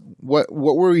thoughts, what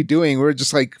were we doing? We were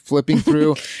just like flipping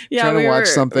through, trying to watch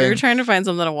something. We were trying to find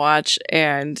something to watch,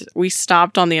 and we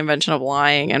stopped on The Invention of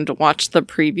Lying and watched the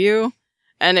preview,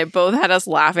 and it both had us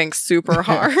laughing super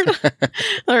hard.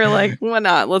 We were like, why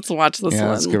not? Let's watch this one.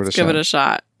 Let's give it a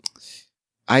shot.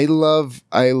 I love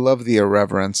the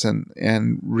irreverence,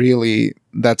 and really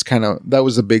that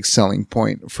was a big selling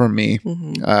point for me.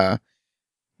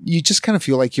 You just kind of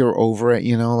feel like you're over it,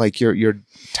 like you're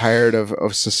tired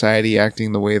of society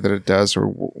acting the way that it does, or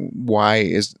why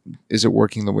is it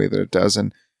working the way that it does.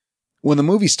 And when the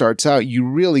movie starts out, you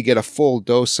really get a full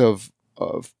dose of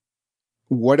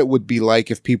what it would be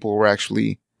like if people were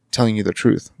actually telling you the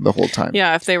truth the whole time.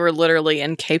 Yeah, if they were literally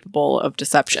incapable of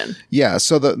deception. Yeah,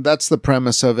 so that's the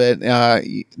premise of it.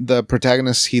 The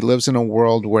protagonist, he lives in a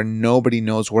world where nobody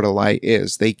knows what a lie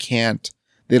is. They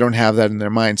don't have that in their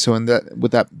mind. So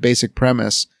with that basic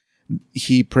premise,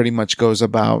 he pretty much goes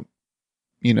about,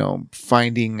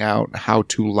 finding out how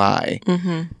to lie.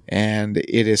 And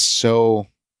it is so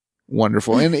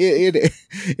wonderful. And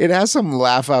it has some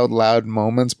laugh out loud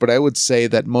moments, but I would say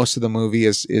that most of the movie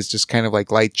is just kind of like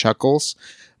light chuckles,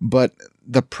 but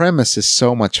the premise is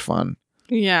so much fun.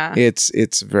 Yeah.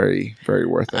 It's very, very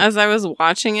worth it. As I was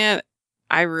watching it,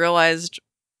 I realized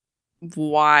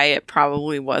why it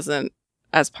probably wasn't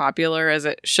as popular as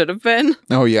it should have been.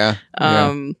 Oh yeah.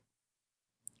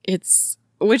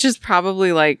 Which is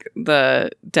probably like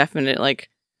the definite, like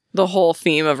the whole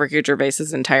theme of Ricky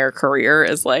Gervais's entire career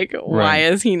is like, why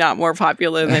is he not more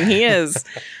popular than he is?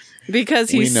 Because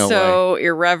he's so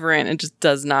irreverent and just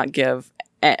does not give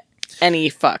any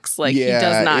fucks. Like he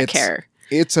does not care.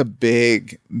 It's a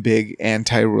big, big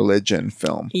anti-religion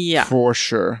film. Yeah. For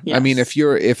sure. Yes. I mean,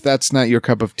 if that's not your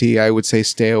cup of tea, I would say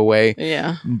stay away.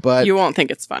 Yeah. But you won't think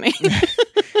it's funny.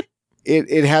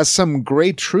 it has some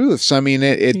great truths. I mean,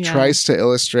 it tries to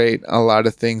illustrate a lot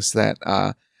of things that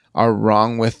are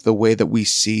wrong with the way that we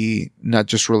see not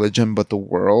just religion, but the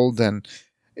world. And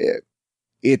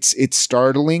it's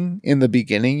startling in the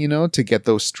beginning, to get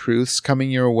those truths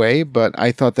coming your way. But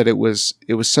I thought that it was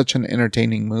such an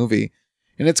entertaining movie.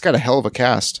 And it's got a hell of a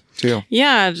cast, too.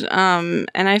 Yeah.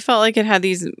 And I felt like it had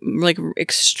these like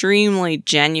extremely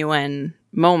genuine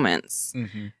moments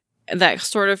that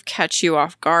sort of catch you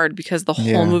off guard because the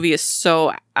whole movie is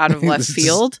so out of left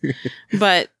field.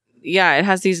 But yeah, it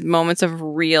has these moments of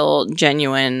real,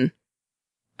 genuine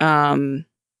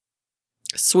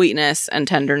sweetness and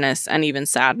tenderness and even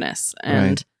sadness.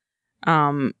 And,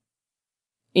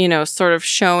 sort of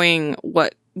showing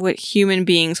what human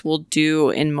beings will do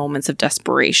in moments of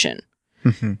desperation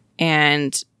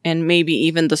and maybe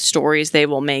even the stories they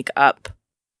will make up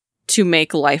to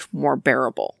make life more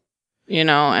bearable,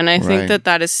 and I think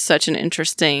that is such an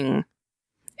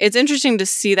it's interesting to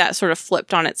see that sort of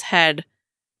flipped on its head,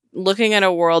 looking at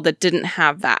a world that didn't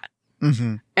have that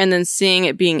and then seeing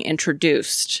it being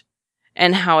introduced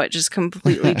and how it just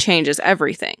completely changes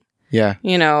everything. Yeah.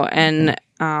 And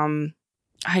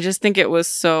I just think it was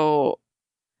so,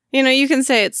 you can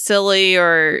say it's silly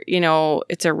or,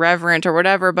 it's irreverent or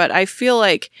whatever, but I feel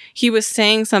like he was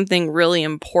saying something really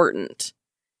important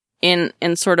in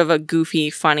sort of a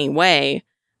goofy, funny way.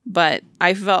 But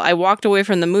I walked away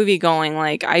from the movie going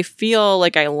like, I feel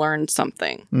like I learned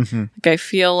something. Like I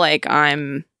feel like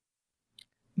I'm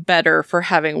better for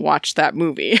having watched that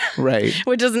movie. Right.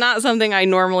 Which is not something I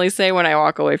normally say when I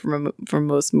walk away from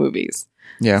most movies.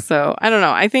 Yeah. So I don't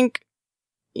know. I think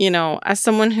as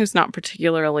someone who's not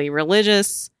particularly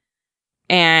religious,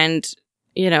 and,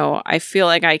 I feel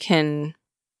like I can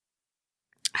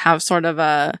have sort of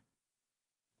an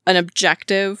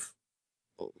objective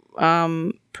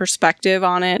perspective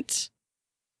on it.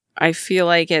 I feel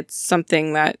like it's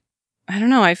something that, I don't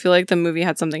know, I feel like the movie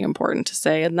had something important to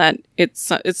say, and that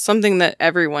it's something that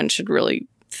everyone should really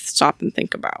stop and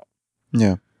think about.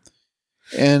 Yeah.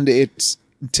 And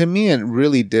to me, it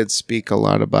really did speak a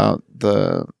lot about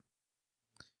the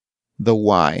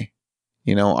why.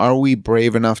 Are we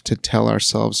brave enough to tell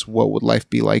ourselves what would life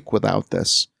be like without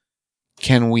this?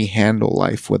 Can we handle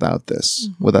life without this,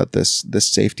 without this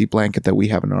safety blanket that we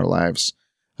have in our lives,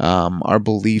 our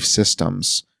belief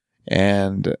systems?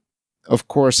 And of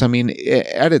course, I mean,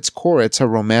 at its core, it's a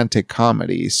romantic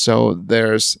comedy. So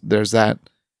there's that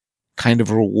kind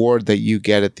of reward that you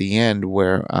get at the end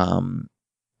where,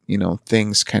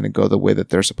 things kind of go the way that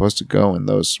they're supposed to go in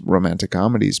those romantic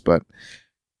comedies, but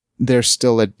there's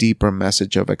still a deeper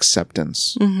message of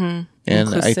acceptance. Mm-hmm.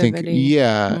 And I think,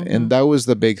 and that was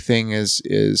the big thing is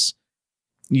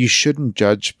you shouldn't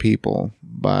judge people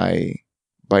by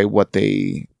what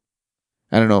they,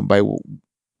 I don't know, by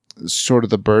sort of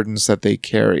the burdens that they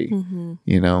carry,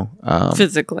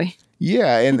 physically.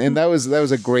 Yeah. And that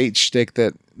was a great shtick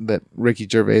that Ricky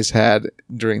Gervais had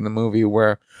during the movie,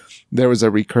 where there was a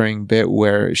recurring bit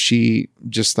where she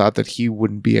just thought that he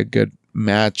wouldn't be a good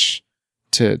match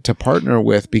to partner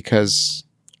with because...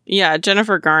 Yeah,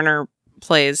 Jennifer Garner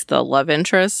plays the love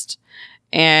interest,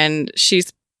 and she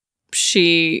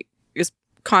is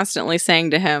constantly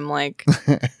saying to him, like,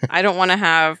 I don't want to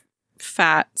have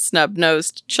fat,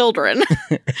 snub-nosed children,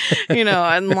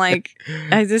 and like,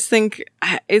 I just think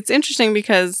it's interesting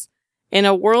because in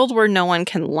a world where no one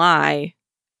can lie,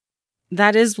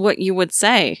 that is what you would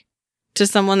say to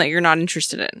someone that you're not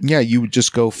interested in. Yeah, you would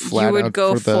just go flat out. You would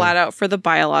go flat out for the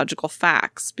biological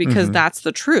facts because that's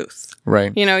the truth.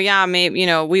 Right. Maybe,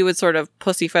 we would sort of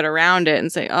pussyfoot around it and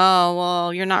say, oh,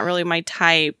 well, you're not really my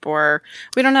type, or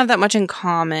we don't have that much in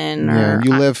common. Yeah, or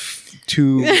you live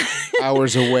 2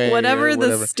 hours away. whatever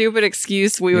the stupid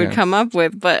excuse we would come up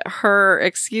with. But her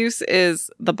excuse is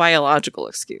the biological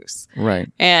excuse. Right.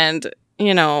 And,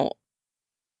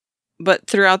 but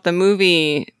throughout the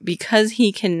movie, because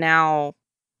he can now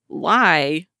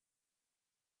lie,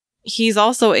 he's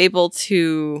also able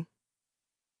to,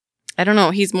 I don't know,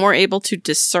 he's more able to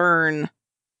discern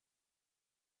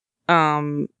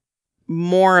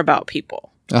more about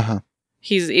people. Uh-huh.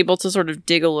 He's able to sort of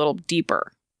dig a little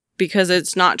deeper because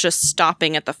it's not just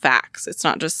stopping at the facts. It's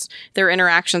not just, their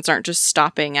interactions aren't just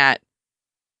stopping at,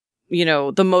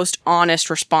 the most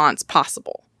honest response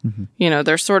possible. Mm-hmm.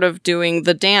 They're sort of doing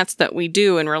the dance that we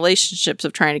do in relationships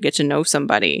of trying to get to know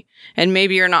somebody. And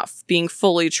maybe you're not being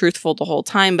fully truthful the whole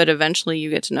time, but eventually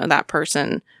you get to know that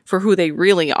person for who they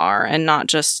really are and not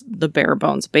just the bare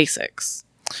bones basics.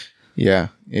 Yeah,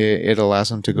 it allows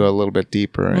them to go a little bit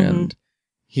deeper. And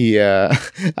he,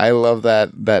 I love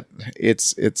that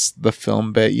it's the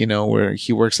film bit, where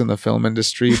he works in the film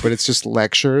industry, but it's just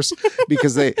lectures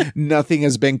because nothing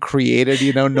has been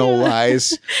created, no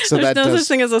lies. So there's no such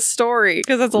thing as a story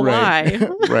because it's a lie.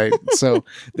 Right. So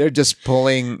they're just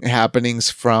pulling happenings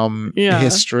from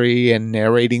history and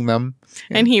narrating them.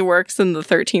 And he works in the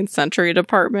 13th century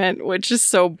department, which is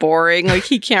so boring. Like,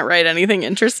 he can't write anything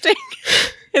interesting.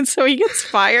 And so he gets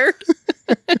fired.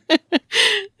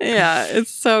 Yeah,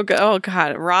 it's so good. Oh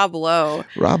God, Rob Lowe.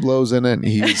 Rob Lowe's in it. And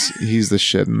he's the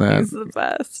shit in that. He's the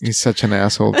best. He's such an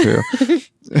asshole too.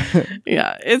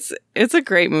 Yeah, it's a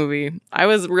great movie. I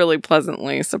was really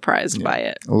pleasantly surprised by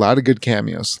it. A lot of good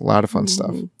cameos, a lot of fun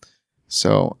stuff.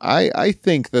 So I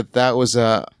think that was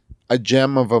a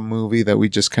gem of a movie that we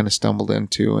just kind of stumbled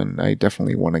into, and I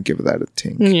definitely want to give that a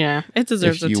tink. Yeah, it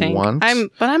deserves a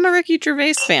tink. But I'm a Ricky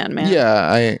Gervais fan, man.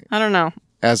 Yeah, I don't know.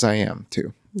 As I am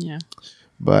too. Yeah.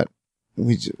 But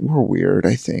we're weird,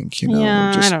 I think,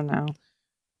 Yeah, I don't know.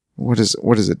 What is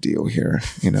the deal here,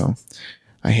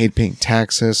 I hate paying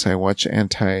taxes. I watch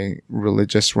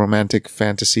anti-religious romantic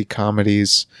fantasy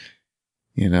comedies.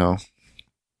 I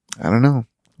don't know.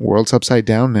 World's upside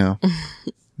down now.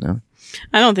 No.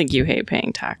 I don't think you hate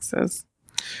paying taxes.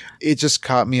 It just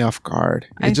caught me off guard.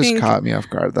 Caught me off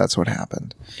guard. That's what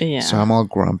happened. Yeah. So I'm all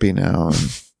grumpy now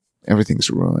and everything's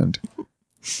ruined.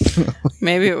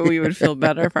 Maybe we would feel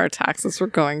better if our taxes were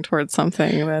going towards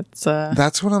something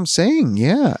that's what I'm saying.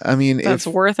 Yeah. I mean, that's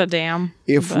worth a damn.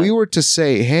 If we were to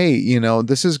say, hey,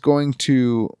 this is going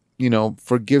to,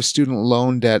 forgive student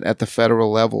loan debt at the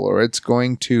federal level, or it's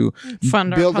going to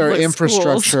build our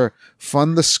infrastructure,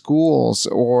 fund the schools,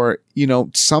 or,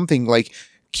 something like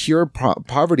cure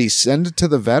poverty, send it to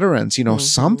the veterans,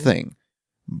 something.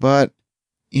 But,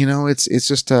 it's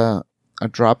just a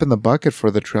drop in the bucket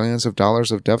for the trillions of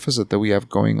dollars of deficit that we have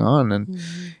going on. And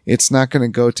it's not going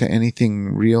to go to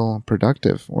anything real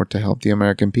productive or to help the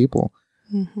American people.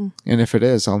 Mm-hmm. And if it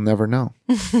is, I'll never know.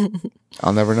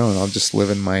 I'll never know. And I'll just live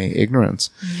in my ignorance.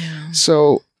 Yeah.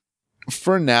 So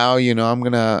for now, I'm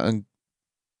going to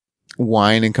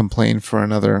whine and complain for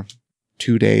another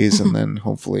 2 days. And then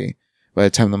hopefully by the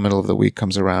time the middle of the week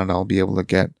comes around, I'll be able to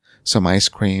get some ice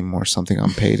cream or something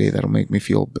on payday that'll make me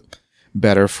feel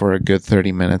better for a good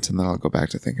 30 minutes, and then I'll go back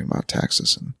to thinking about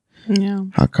taxes and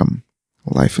how come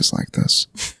life is like this.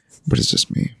 But it's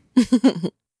just me.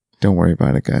 Don't worry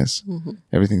about it, guys.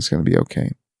 Everything's going to be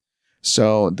okay.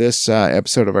 So this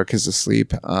episode of Our Kids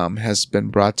Asleep has been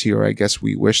brought to you, or I guess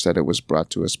we wish that it was brought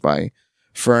to us by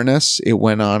Furnace. It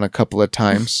went on a couple of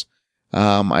times.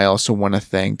 I also want to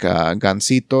thank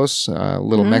Gancitos, a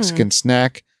little Mexican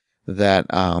snack that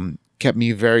kept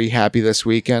me very happy this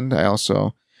weekend.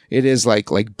 It is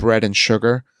like bread and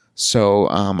sugar. So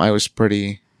I was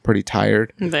pretty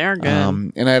tired. They are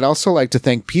good. And I'd also like to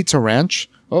thank Pizza Ranch.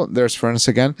 Oh, there's Furnace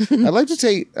again. I'd like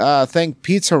to thank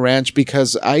Pizza Ranch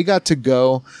because I got to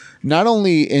go not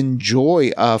only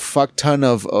enjoy a fuck ton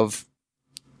of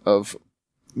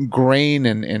grain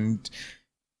and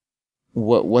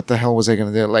what the hell was I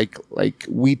going to do? Like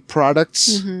wheat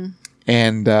products.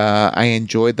 And I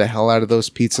enjoyed the hell out of those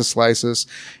pizza slices.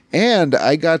 And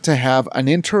I got to have an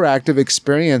interactive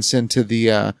experience into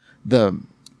the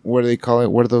what do they call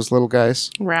it? What are those little guys?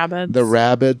 Rabbids. The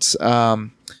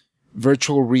Rabbids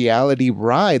virtual reality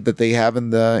ride that they have in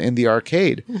the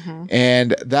arcade.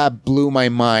 And that blew my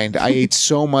mind. I ate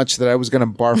so much that I was going to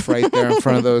barf right there in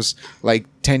front of those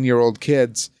 10-year-old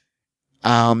kids.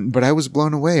 But I was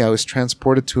blown away. I was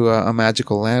transported to a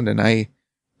magical land, and I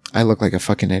look like a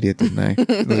fucking idiot, didn't I?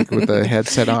 With the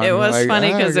headset on. It was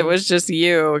funny because it was just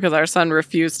you, because our son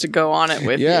refused to go on it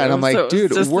with you. Yeah, and I'm like, so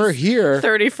dude, we're here.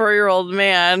 34-year-old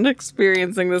man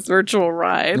experiencing this virtual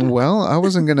ride. Well, I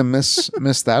wasn't going to miss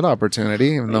that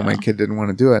opportunity, even though my kid didn't want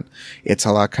to do it. It's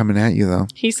a lot coming at you, though.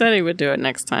 He said he would do it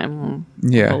next time. I'll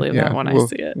believe that when I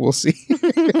see it. We'll see.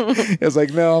 It's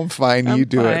like, no, I'm fine. You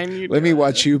do it. Let me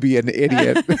watch you be an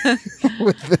idiot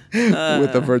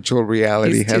with the virtual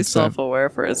reality headset. He's too self-aware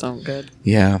for his own good.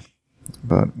 Yeah,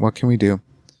 but what can we do?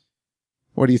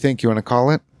 What do you think? You want to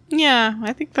call it? Yeah,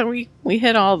 I think that we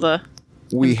hit all the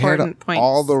important points.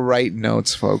 All the right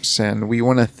notes, folks, and we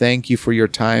want to thank you for your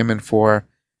time and for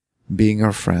being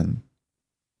our friend.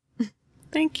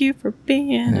 Thank you for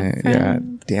being a friend. Yeah,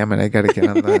 damn it, I got to get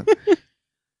on that.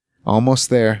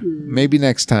 Almost there. Maybe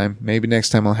next time.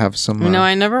 I'll have some. No,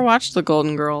 I never watched The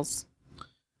Golden Girls.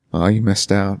 Oh, you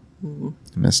missed out. You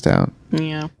missed out.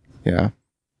 Yeah. Yeah.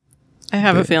 I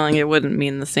have a feeling it wouldn't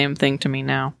mean the same thing to me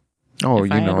now. Oh, you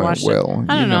know it will.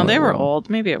 I don't know. They were old.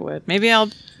 Maybe it would. Maybe I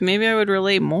would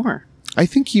relate more. I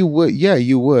think you would. Yeah,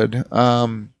 you would.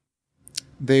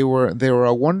 They were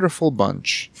a wonderful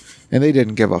bunch, and they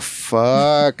didn't give a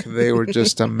fuck. They were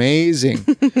just amazing.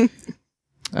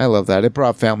 I love that. It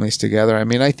brought families together. I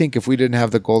mean, I think if we didn't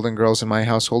have the Golden Girls in my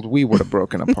household, we would have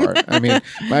broken apart. I mean,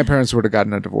 my parents would have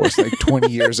gotten a divorce 20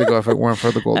 years ago if it weren't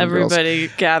for the Golden Girls. Everybody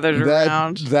gathered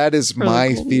around. That is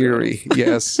my theory.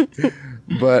 Yes.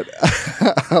 But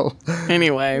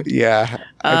anyway. Yeah.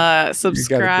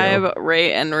 Subscribe,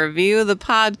 rate, and review the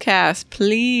podcast,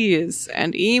 please.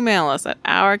 And email us at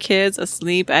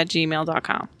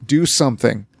ourkidsasleep@gmail.com. Do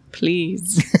something.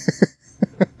 Please.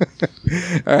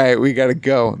 All right, we gotta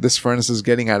go. This furnace is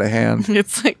getting out of hand. It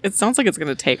sounds like it's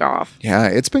gonna take off. Yeah,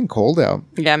 it's been cold out.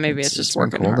 Yeah, maybe it's just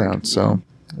working cold hard. out. So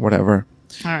whatever.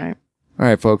 All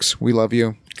right, folks. We love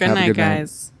you. Good night,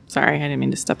 guys. Sorry, I didn't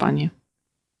mean to step on you.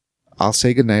 I'll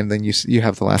say good night, and then you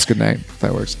have the last good night. If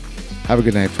that works. Have a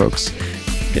good night, folks.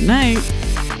 Good night.